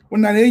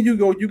 Well, now there you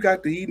go. You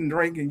got to eat and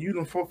drink, and you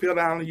don't feel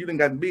down, and you done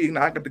got big.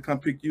 Now I got to come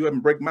pick you up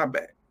and break my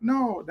back.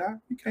 No, Doc,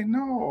 you can't.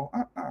 No,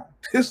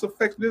 This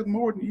affects this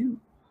more than you.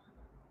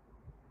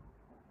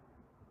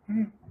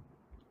 Mm,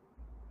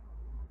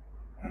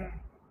 mm.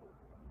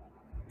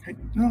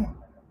 No,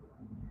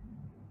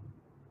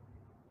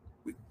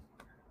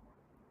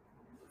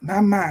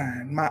 my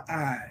mind, my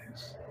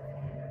eyes.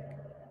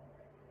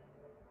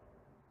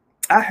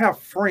 I have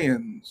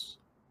friends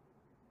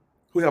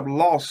who have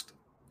lost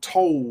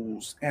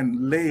toes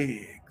and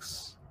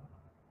legs.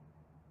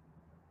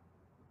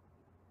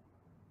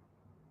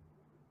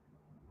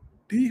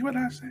 Do you hear what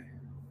I say?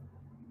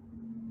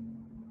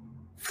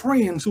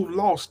 Friends who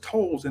lost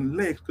toes and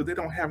legs because they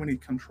don't have any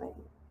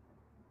control.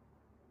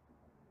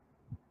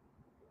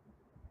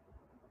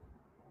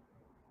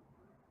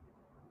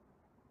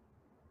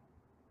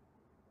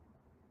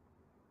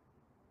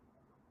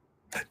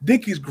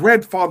 Dickie's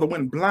grandfather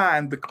went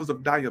blind because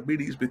of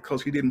diabetes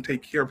because he didn't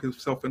take care of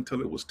himself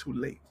until it was too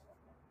late.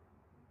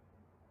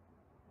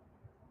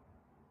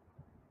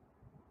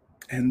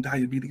 And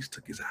diabetes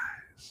took his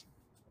eyes.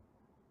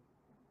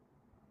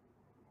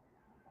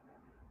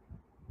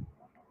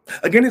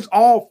 Again, it's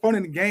all fun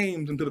and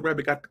games until the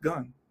rabbit got the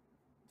gun.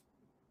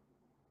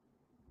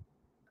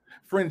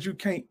 Friends, you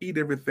can't eat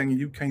everything and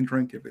you can't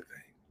drink everything.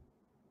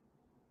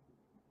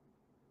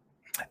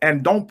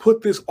 And don't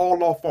put this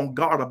all off on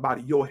God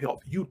about your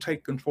health. You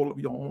take control of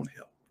your own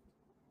health.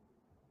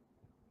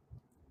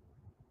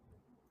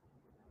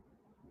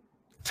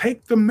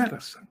 Take the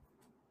medicine.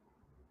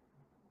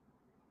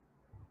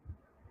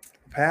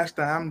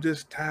 Pastor, I'm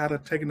just tired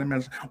of taking the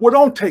medicine. Well,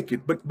 don't take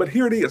it. But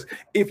here it is.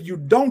 If you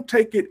don't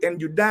take it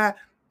and you die,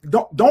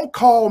 don't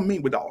call me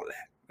with all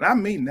that. And I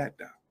mean that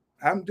now.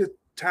 I'm just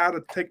tired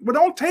of taking. But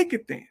don't take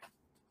it then.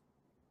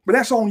 But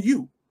that's on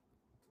you.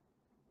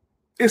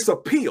 It's a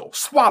pill.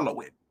 Swallow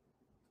it.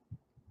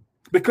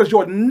 Because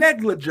your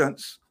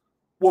negligence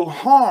will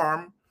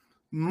harm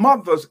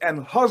mothers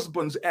and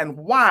husbands and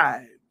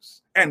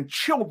wives and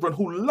children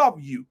who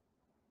love you.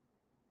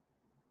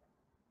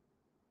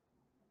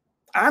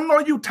 I know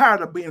you're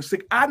tired of being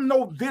sick. I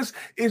know this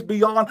is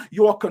beyond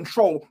your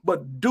control,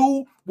 but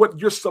do what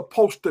you're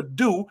supposed to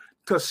do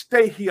to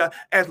stay here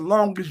as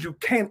long as you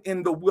can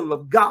in the will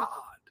of God.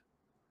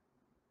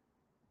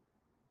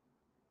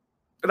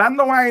 And I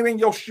know I ain't in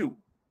your shoe.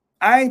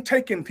 I ain't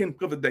taking 10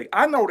 pills a day.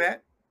 I know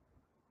that.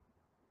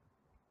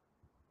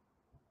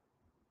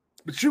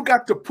 But you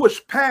got to push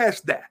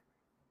past that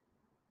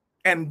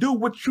and do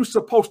what you're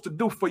supposed to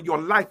do for your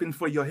life and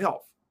for your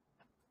health.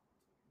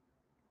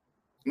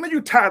 I know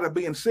you're tired of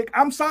being sick.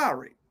 I'm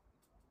sorry.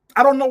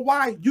 I don't know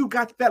why you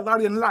got that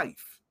lot in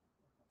life,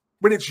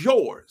 but it's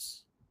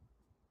yours.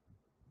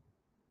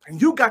 And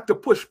you got to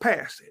push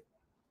past it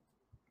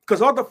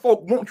because other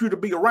folk want you to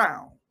be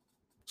around.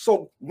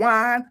 So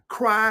whine,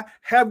 cry,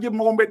 have your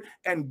moment,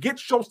 and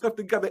get your stuff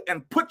together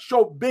and put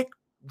your big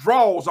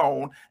drawers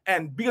on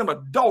and be an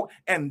adult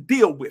and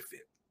deal with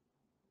it.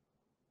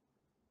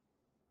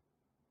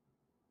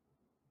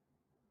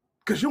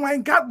 Because you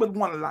ain't got but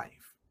one life.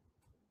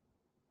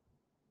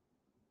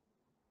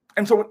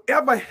 And so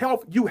whatever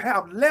health you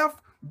have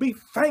left, be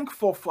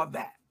thankful for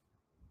that.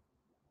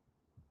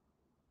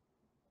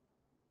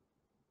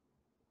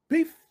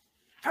 Be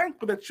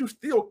thankful that you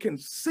still can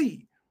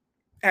see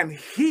and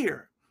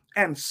hear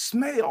and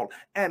smell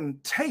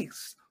and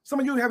taste. Some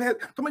of you have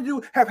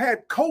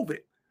had COVID.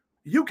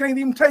 You can't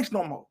even taste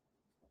no more.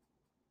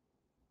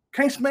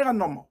 Can't smell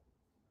no more.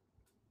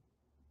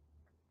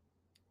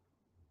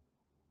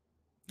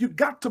 You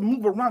got to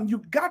move around. You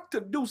got to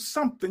do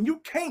something. You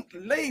can't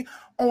lay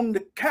on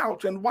the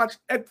couch and watch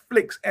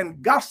Netflix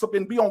and gossip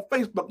and be on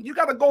Facebook. You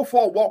got to go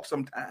for a walk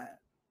sometime.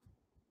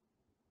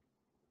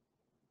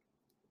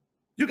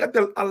 You got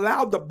to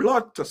allow the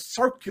blood to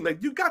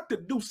circulate. You got to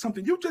do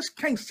something. You just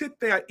can't sit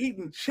there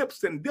eating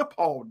chips and dip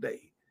all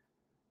day.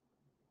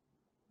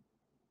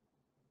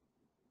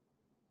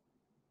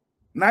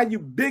 Now you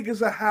big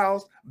as a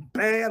house,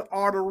 bad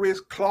arteries,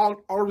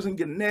 clogged arteries in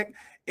your neck,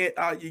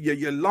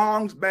 your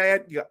lungs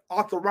bad, your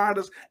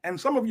arthritis.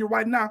 And some of you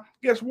right now,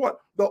 guess what?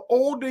 The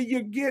older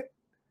you get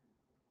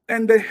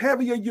and the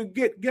heavier you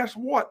get, guess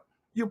what?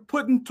 You're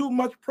putting too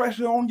much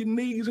pressure on your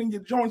knees and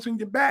your joints and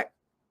your back.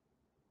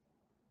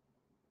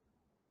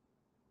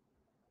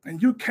 And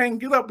you can't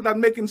get up without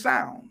making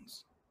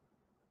sounds.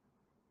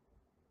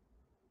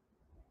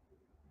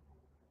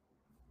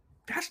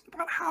 That's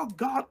not how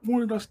God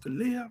wanted us to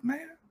live,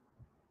 man.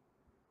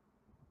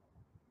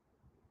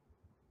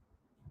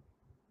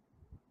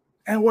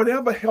 And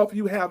whatever health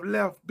you have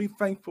left, be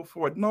thankful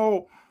for it.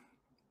 No,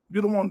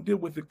 you don't want to deal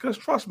with it. Because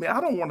trust me, I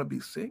don't want to be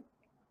sick.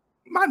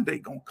 My day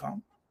gonna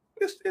come.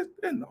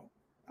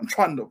 I'm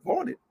trying to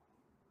avoid it.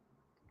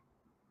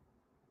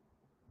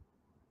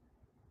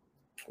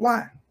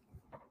 Why?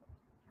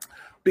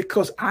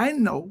 Because I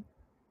know,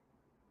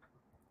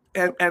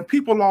 and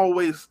people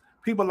always,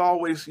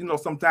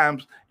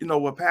 sometimes,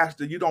 well,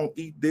 Pastor, you don't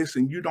eat this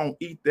and you don't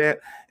eat that.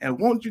 And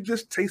won't you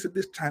just taste it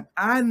this time?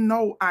 I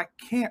know I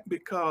can't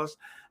because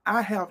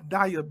I have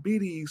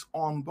diabetes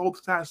on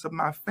both sides of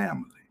my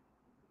family.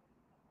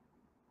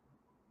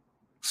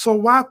 So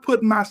why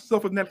put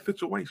myself in that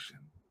situation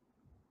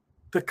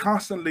to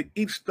constantly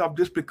eat stuff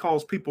just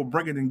because people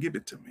bring it and give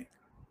it to me?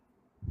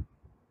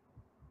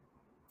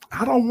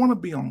 I don't want to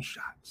be on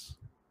shots.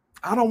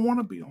 I don't want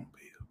to be on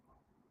pills.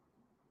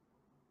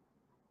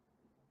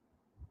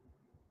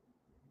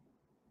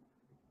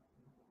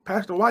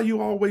 Pastor, why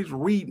you always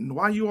reading?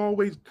 Why you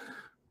always,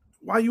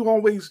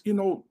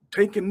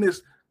 taking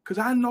this? Because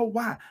I know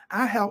why.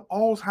 I have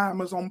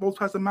Alzheimer's on both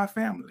sides of my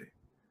family.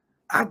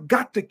 I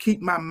got to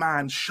keep my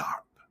mind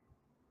sharp.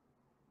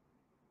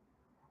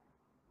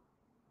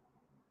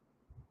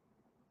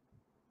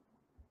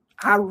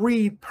 I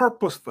read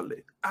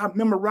purposefully. I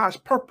memorize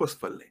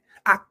purposefully.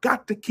 I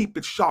got to keep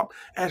it sharp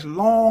as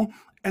long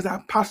as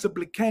I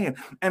possibly can.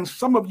 And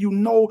some of you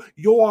know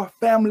your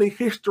family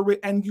history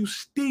and you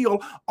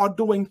still are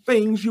doing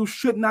things you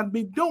should not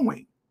be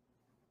doing.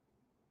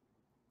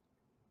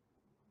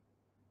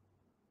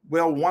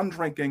 Well, one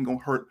drink ain't gonna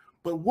hurt.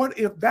 But what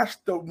if that's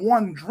the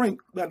one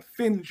drink that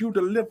sends you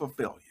to liver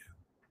failure?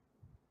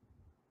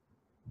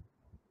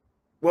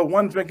 Well,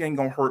 one drink ain't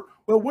gonna hurt.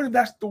 Well, what if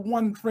that's the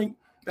one drink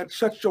that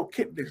shuts your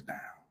kidneys down?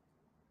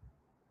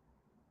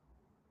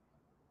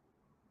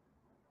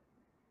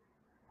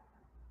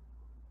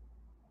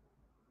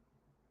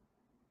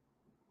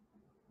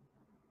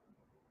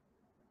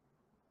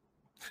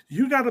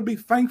 You got to be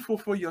thankful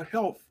for your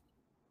health.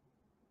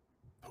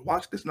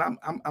 Watch this. Now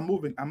I'm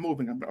moving. I've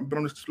been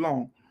on this too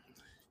long.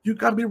 You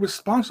got to be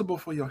responsible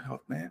for your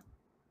health, man.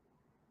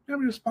 You got to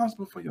be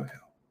responsible for your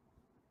health.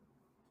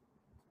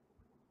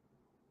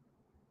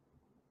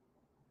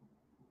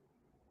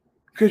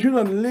 Because you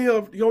done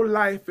lived your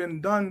life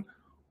and done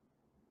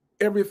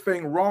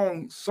everything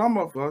wrong, some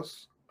of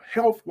us,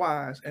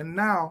 health-wise, and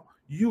now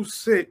you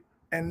sick,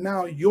 and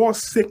now your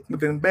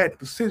sickness and bad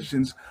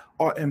decisions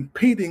are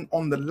impeding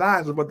on the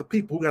lives of other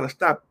people who got to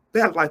stop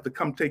their life to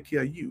come take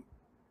care of you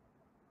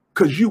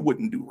because you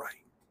wouldn't do right.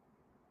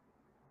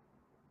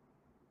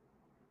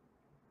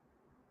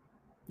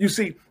 You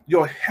see,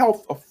 your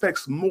health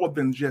affects more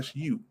than just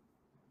you.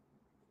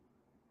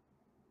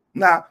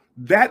 Now,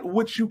 that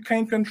which you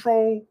can't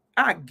control,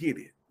 I get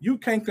it. You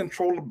can't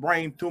control a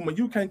brain tumor.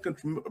 You can't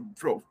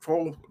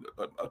control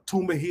a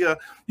tumor here.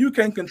 You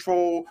can't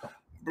control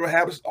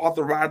perhaps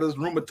arthritis,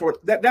 rheumatoid.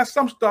 That's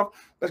some stuff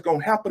that's going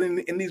to happen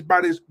in these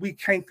bodies we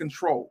can't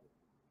control.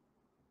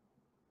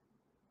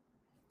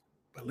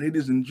 But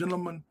ladies and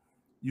gentlemen,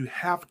 you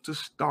have to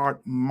start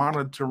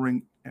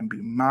monitoring and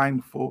be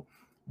mindful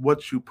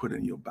what you put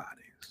in your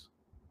bodies.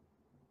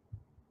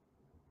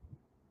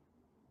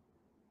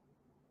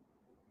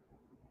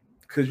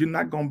 Because you're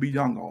not going to be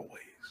young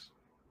always.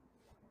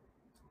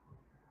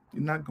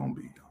 You're not going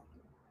to be young.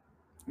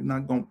 You're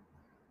not going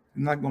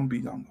to be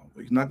young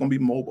always. You're not going to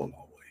be mobile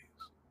always.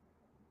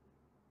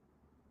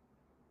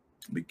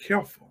 Be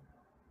careful.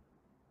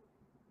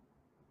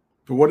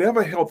 For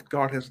whatever health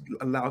God has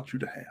allowed you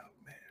to have,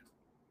 man,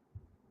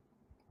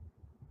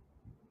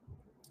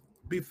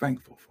 be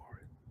thankful for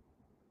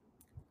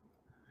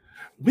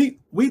it.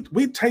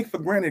 We take for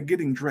granted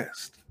getting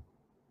dressed.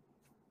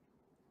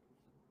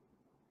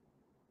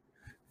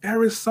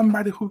 There is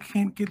somebody who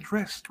can't get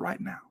dressed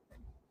right now.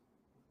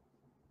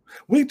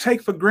 We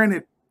take for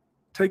granted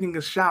taking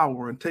a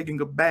shower and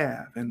taking a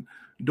bath and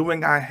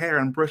doing our hair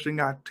and brushing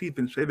our teeth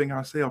and shaving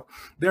ourselves.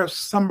 There's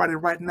somebody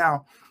right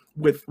now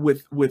with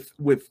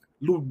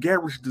Lou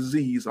Gehrig's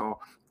disease or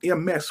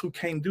MS who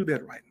can't do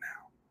that right now.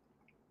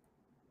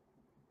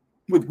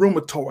 With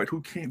rheumatoid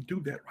who can't do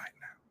that right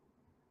now.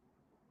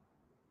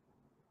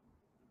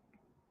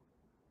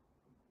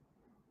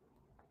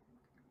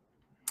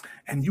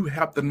 And you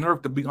have the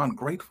nerve to be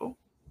ungrateful.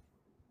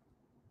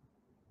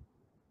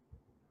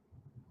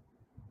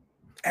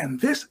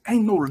 And this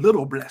ain't no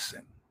little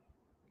blessing.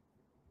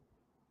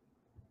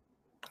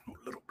 No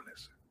little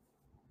blessing.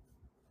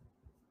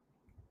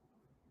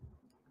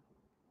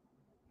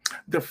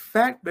 The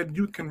fact that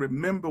you can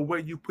remember where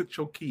you put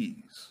your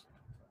keys.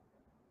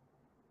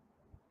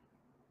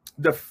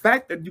 The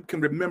fact that you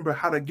can remember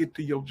how to get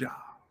to your job.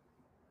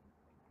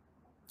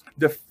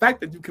 The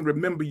fact that you can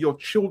remember your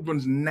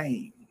children's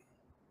name.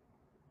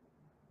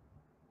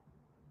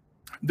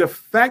 The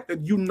fact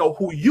that you know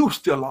who you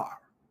still are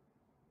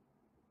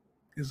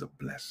is a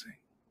blessing.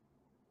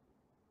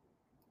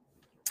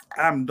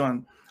 I'm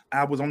done.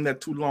 I was on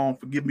that too long.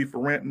 Forgive me for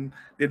ranting.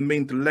 Didn't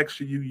mean to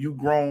lecture you. You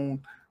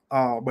grown.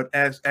 But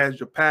as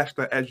your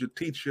pastor, as your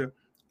teacher,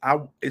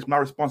 it's my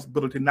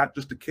responsibility not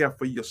just to care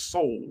for your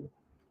soul,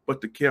 but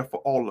to care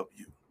for all of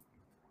you.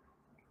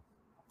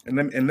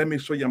 And let me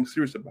show you I'm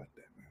serious about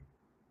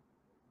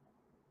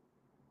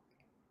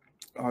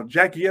that.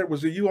 Jackie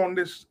Edwards, are you on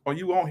this? Are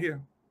you on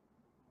here?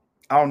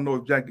 I don't know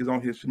if Jackie's on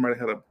here. She might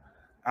have had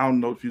I don't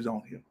know if she's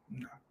on here.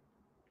 No.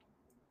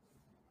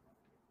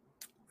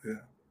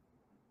 Yeah.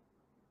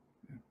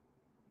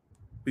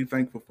 Be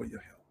thankful for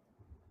your health.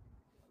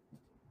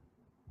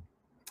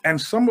 And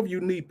some of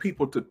you need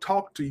people to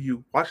talk to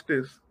you, watch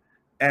this,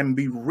 and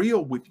be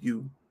real with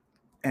you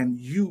and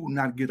you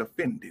not get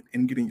offended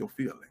and get in your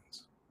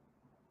feelings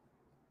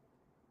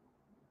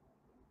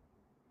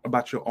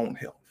about your own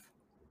health.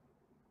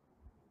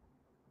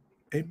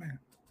 Amen.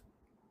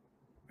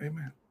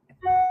 Amen.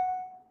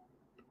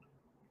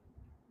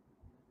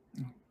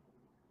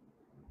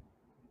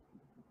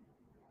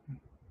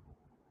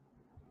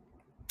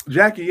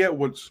 Jackie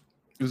Edwards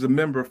is a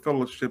member of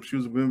fellowship. She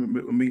was a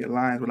member with me at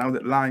Lions when I was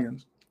at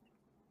Lions.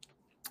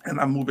 And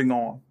I'm moving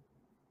on.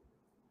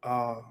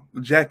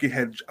 Jackie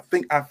had,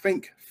 I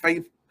think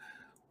Faith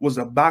was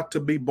about to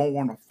be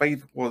born, or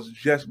Faith was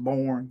just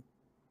born.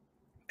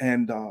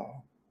 And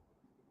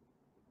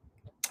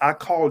I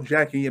called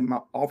Jackie in my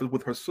office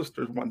with her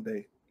sisters one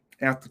day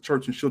after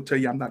church, and she'll tell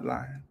you I'm not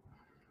lying.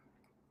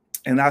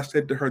 And I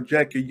said to her,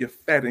 Jackie, you're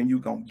fat and you're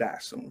going to die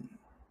soon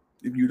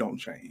if you don't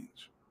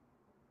change.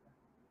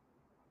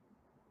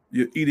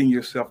 You're eating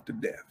yourself to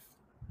death.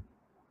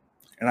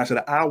 And I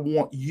said, I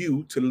want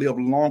you to live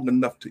long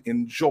enough to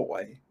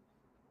enjoy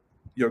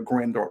your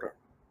granddaughter.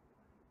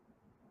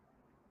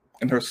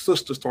 And her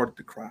sister started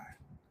to cry,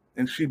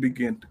 and she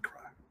began to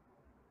cry.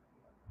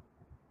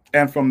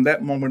 And from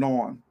that moment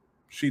on,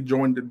 she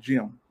joined the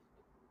gym.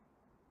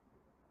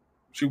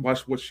 She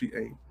watched what she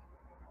ate.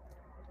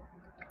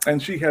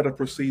 And she had a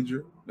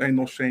procedure. There ain't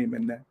no shame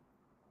in that.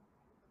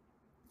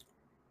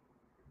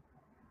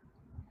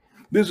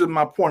 This is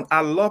my point. I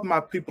love my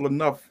people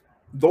enough,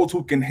 those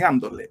who can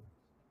handle it.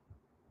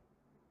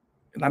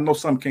 And I know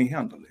some can't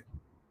handle it.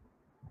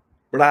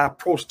 But I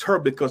approached her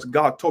because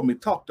God told me to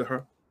talk to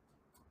her.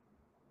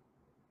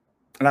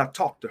 And I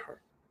talked to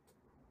her.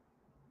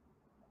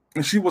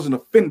 And she wasn't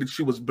offended.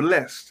 She was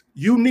blessed.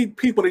 You need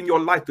people in your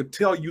life to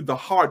tell you the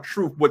hard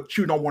truth, what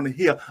you don't want to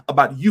hear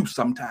about you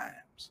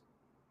sometimes.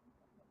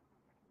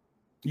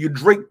 You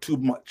drink too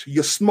much.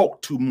 You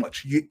smoke too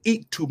much. You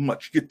eat too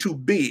much. You're too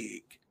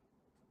big.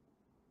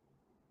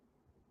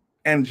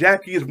 And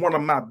Jackie is one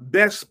of my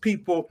best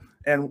people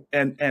and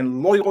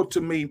loyal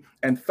to me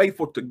and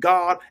faithful to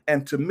God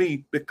and to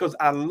me because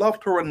I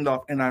loved her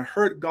enough and I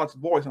heard God's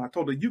voice and I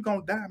told her, you're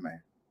going to die,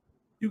 man.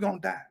 You're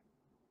going to die.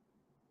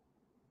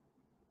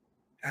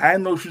 I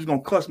didn't know she was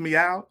going to cuss me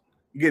out,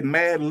 get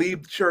mad,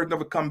 leave the church,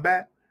 never come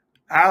back.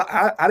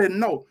 I didn't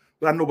know,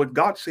 but I know what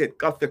God said.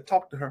 God said,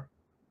 talk to her.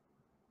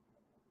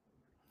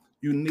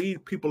 You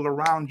need people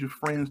around you,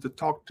 friends, to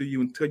talk to you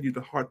and tell you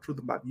the hard truth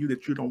about you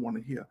that you don't want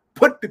to hear.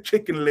 Put the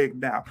chicken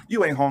leg down.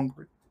 You ain't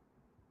hungry.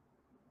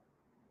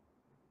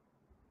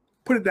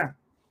 Put it down.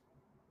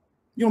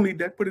 You don't need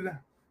that. Put it down.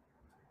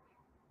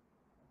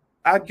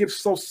 I get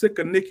so sick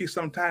of Nikki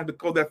sometimes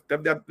because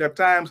there are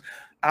times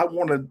I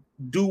want to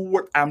do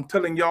what I'm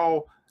telling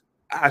y'all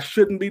I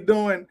shouldn't be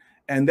doing.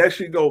 And there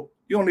she go,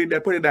 you don't need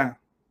that. Put it down.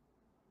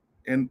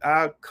 And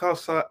I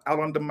cuss her out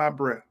under my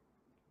breath.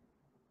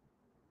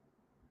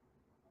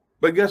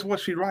 But guess what?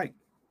 She's right.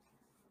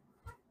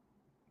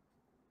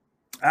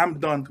 I'm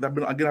done because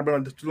I've been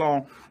on this too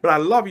long. But I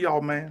love y'all,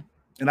 man.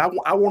 And I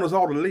want us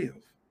all to live.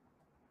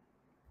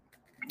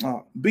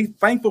 Be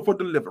thankful for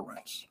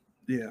deliverance.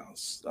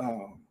 Yes.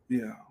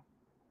 Yeah.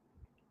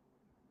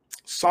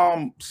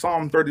 Psalm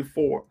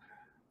 34,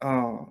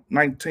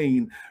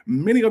 19.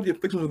 Many of the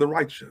afflictions of the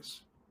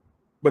righteous,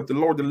 but the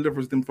Lord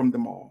delivers them from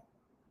them all.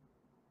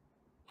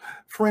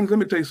 Friends, let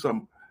me tell you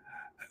something.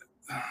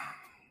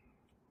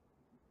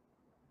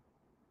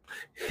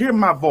 Hear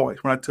my voice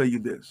when I tell you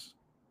this.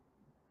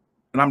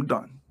 And I'm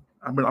done.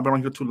 I've been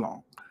on here too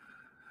long.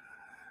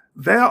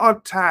 There are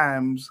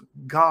times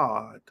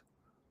God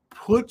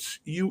puts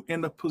you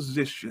in a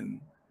position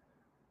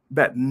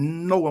that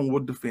no one will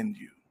defend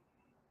you.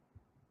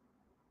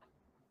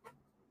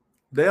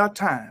 There are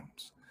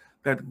times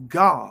that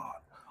God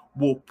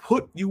will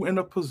put you in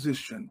a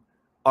position,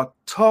 a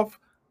tough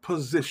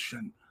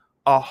position,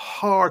 a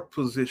hard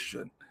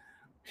position.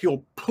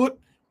 He'll put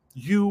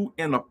you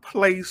in a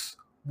place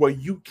where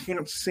you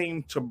can't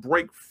seem to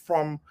break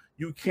from,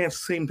 you can't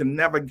seem to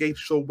navigate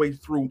your way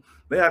through.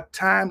 There are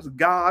times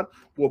God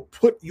will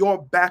put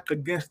your back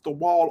against the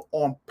wall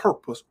on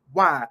purpose.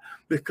 Why?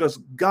 Because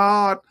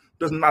God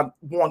does not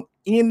want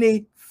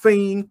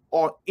anything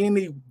or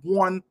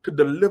anyone to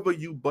deliver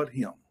you but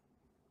him.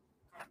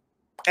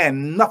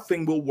 And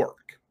nothing will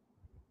work.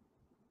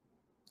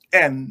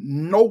 And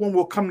no one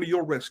will come to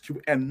your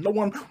rescue. And no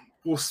one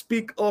will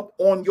speak up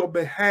on your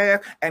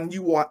behalf, and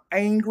you are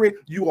angry,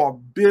 you are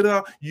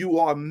bitter, you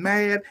are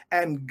mad.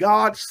 And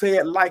God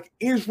said, like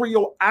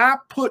Israel, I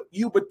put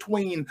you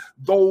between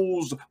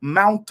those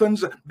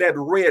mountains, that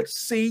Red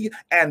Sea,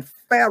 and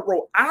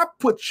Pharaoh. I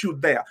put you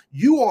there.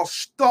 You are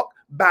stuck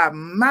by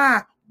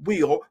my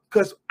will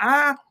because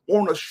I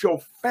want to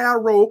show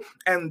Pharaoh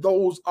and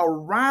those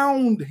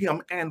around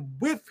him and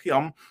with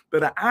him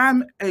that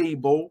I'm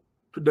able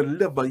to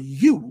deliver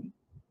you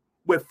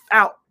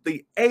without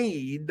the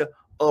aid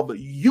of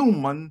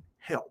human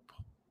help.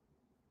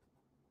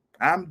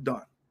 I'm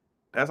done.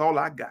 That's all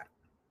I got.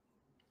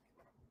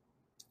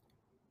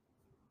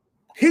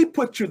 He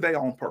put you there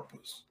on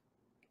purpose.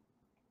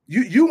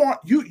 You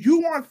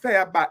aren't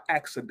there by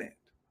accident.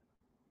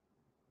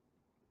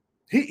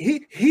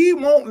 He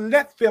won't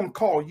let them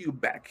call you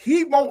back.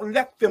 He won't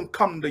let them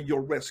come to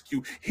your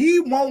rescue. He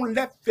won't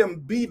let them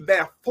be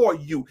there for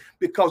you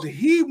because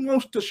he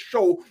wants to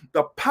show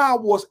the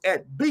powers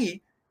at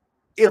be,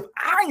 if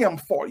I am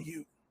for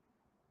you,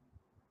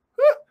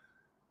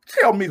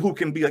 tell me who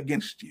can be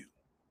against you.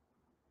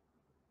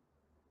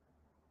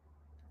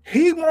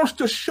 He wants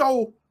to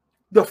show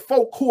the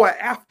folk who are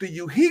after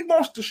you. He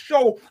wants to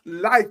show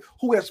life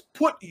who has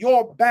put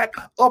your back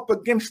up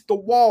against the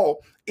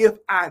wall. If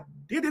I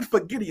did it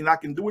for Gideon, I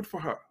can do it for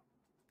her.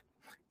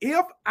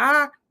 If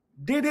I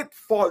did it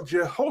for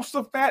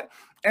Jehoshaphat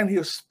and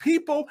his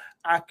people,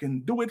 I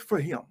can do it for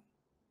him.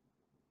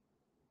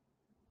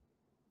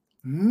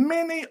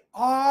 Many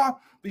are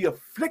the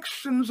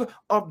afflictions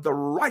of the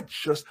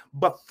righteous,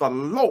 but the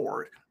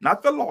Lord,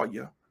 not the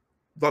lawyer,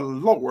 the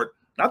Lord,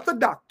 not the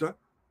doctor,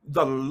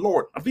 the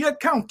Lord, not the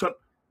accountant,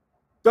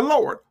 the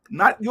Lord,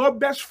 not your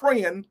best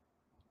friend,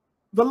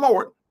 the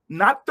Lord,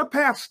 not the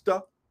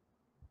pastor,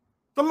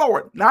 the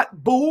Lord,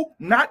 not boo,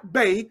 not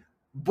bae,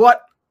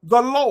 but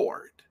the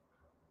Lord.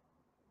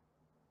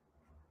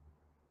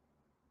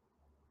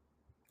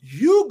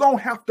 You're going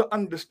to have to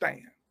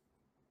understand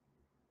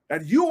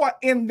that you are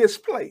in this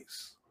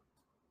place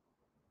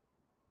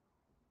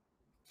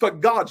for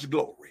God's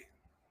glory.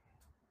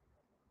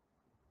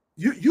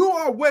 You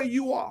are where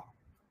you are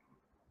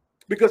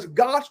because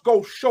God's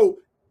going to show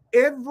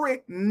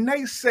every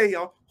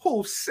naysayer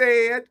who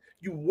said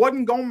you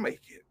wasn't going to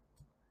make it.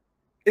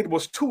 It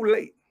was too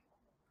late.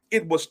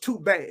 It was too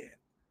bad.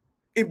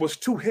 It was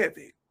too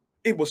heavy.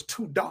 It was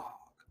too dark.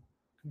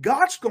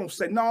 God's going to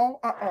say, no,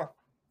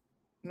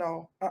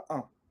 no,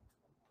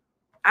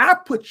 I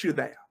put you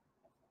there.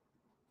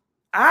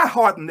 I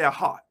hardened their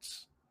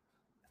hearts.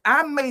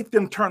 I made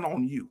them turn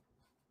on you.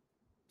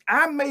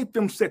 I made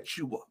them set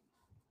you up.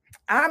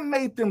 I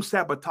made them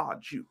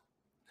sabotage you.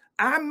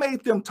 I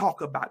made them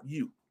talk about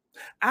you.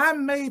 I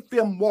made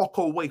them walk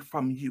away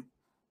from you.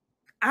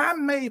 I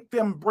made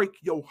them break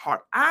your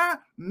heart. I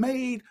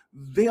made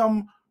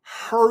them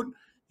hurt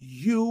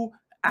you.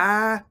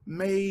 I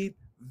made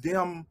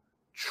them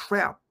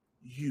trap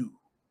you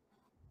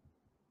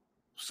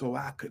so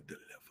I could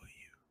deliver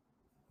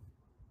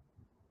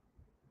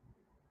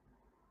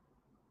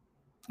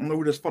you. I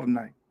know this for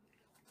tonight,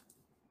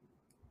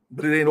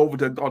 but it ain't over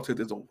till God said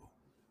it's over.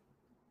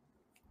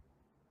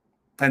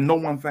 And know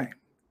one thing,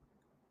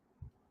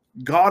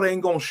 God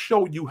ain't going to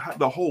show you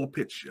the whole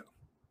picture.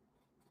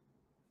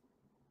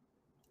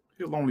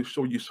 He'll only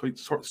show you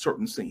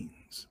certain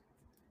scenes.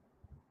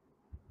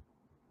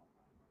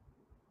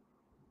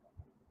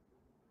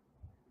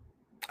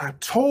 I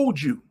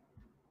told you,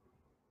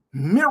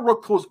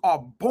 miracles are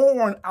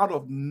born out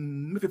of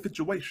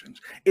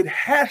situations. It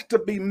has to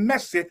be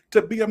messy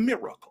to be a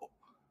miracle.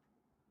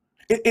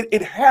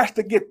 It has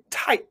to get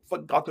tight for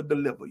God to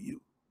deliver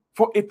you,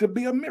 for it to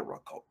be a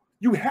miracle.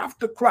 You have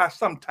to cry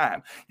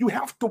sometimes. You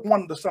have to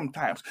wonder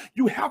sometimes.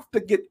 You have to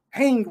get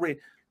angry.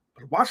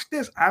 But watch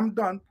this. I'm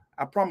done.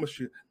 I promise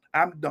you.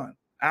 I'm done.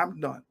 I'm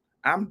done.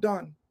 I'm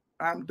done.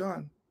 I'm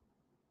done.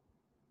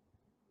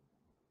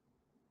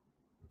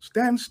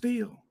 Stand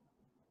still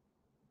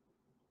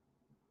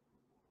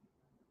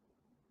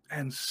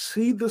and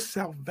see the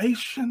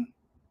salvation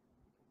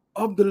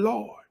of the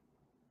Lord.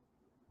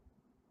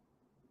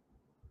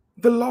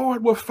 The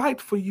Lord will fight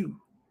for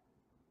you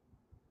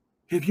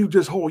if you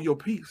just hold your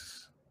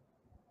peace.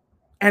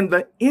 And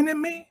the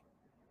enemy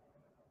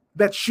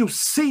that you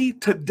see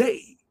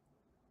today,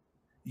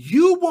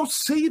 you will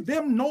see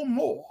them no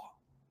more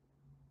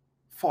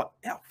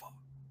forever.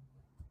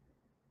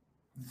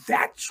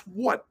 That's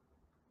what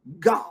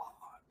God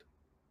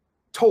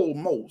told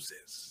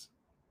Moses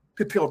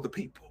to tell the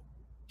people.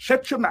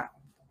 Shut your mouth.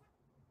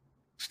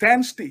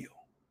 Stand still.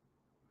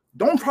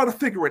 Don't try to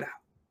figure it out.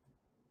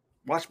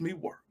 Watch me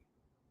work.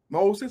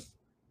 Moses,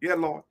 yeah,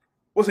 Lord,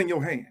 what's in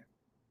your hand?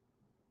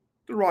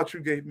 The rod you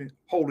gave me,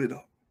 hold it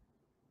up.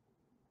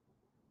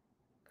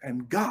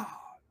 And God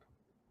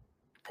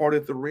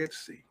parted the Red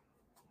Sea.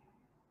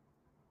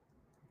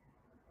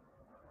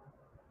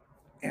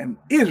 And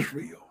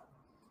Israel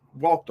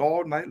walked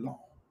all night long.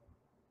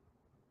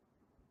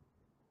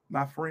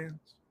 My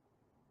friends,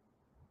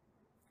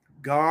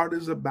 God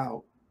is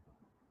about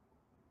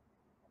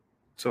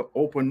to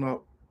open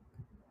up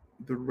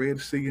the Red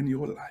Sea in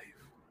your life.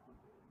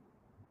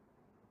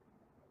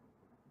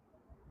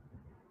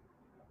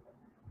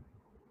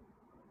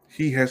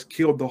 He has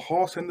killed the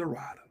horse and the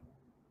rider.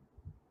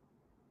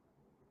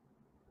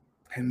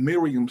 And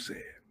Miriam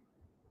said,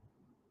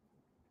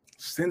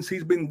 since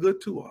he's been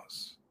good to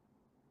us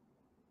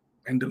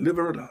and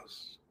delivered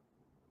us,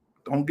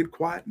 don't get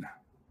quiet now.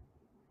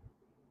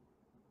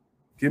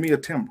 Give me a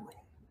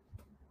timbrel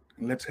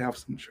and let's have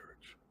some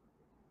church.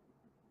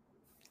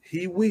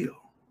 He will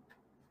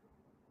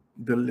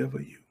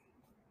deliver you.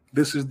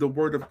 This is the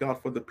word of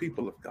God for the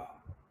people of God.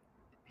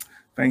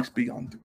 Thanks be unto God.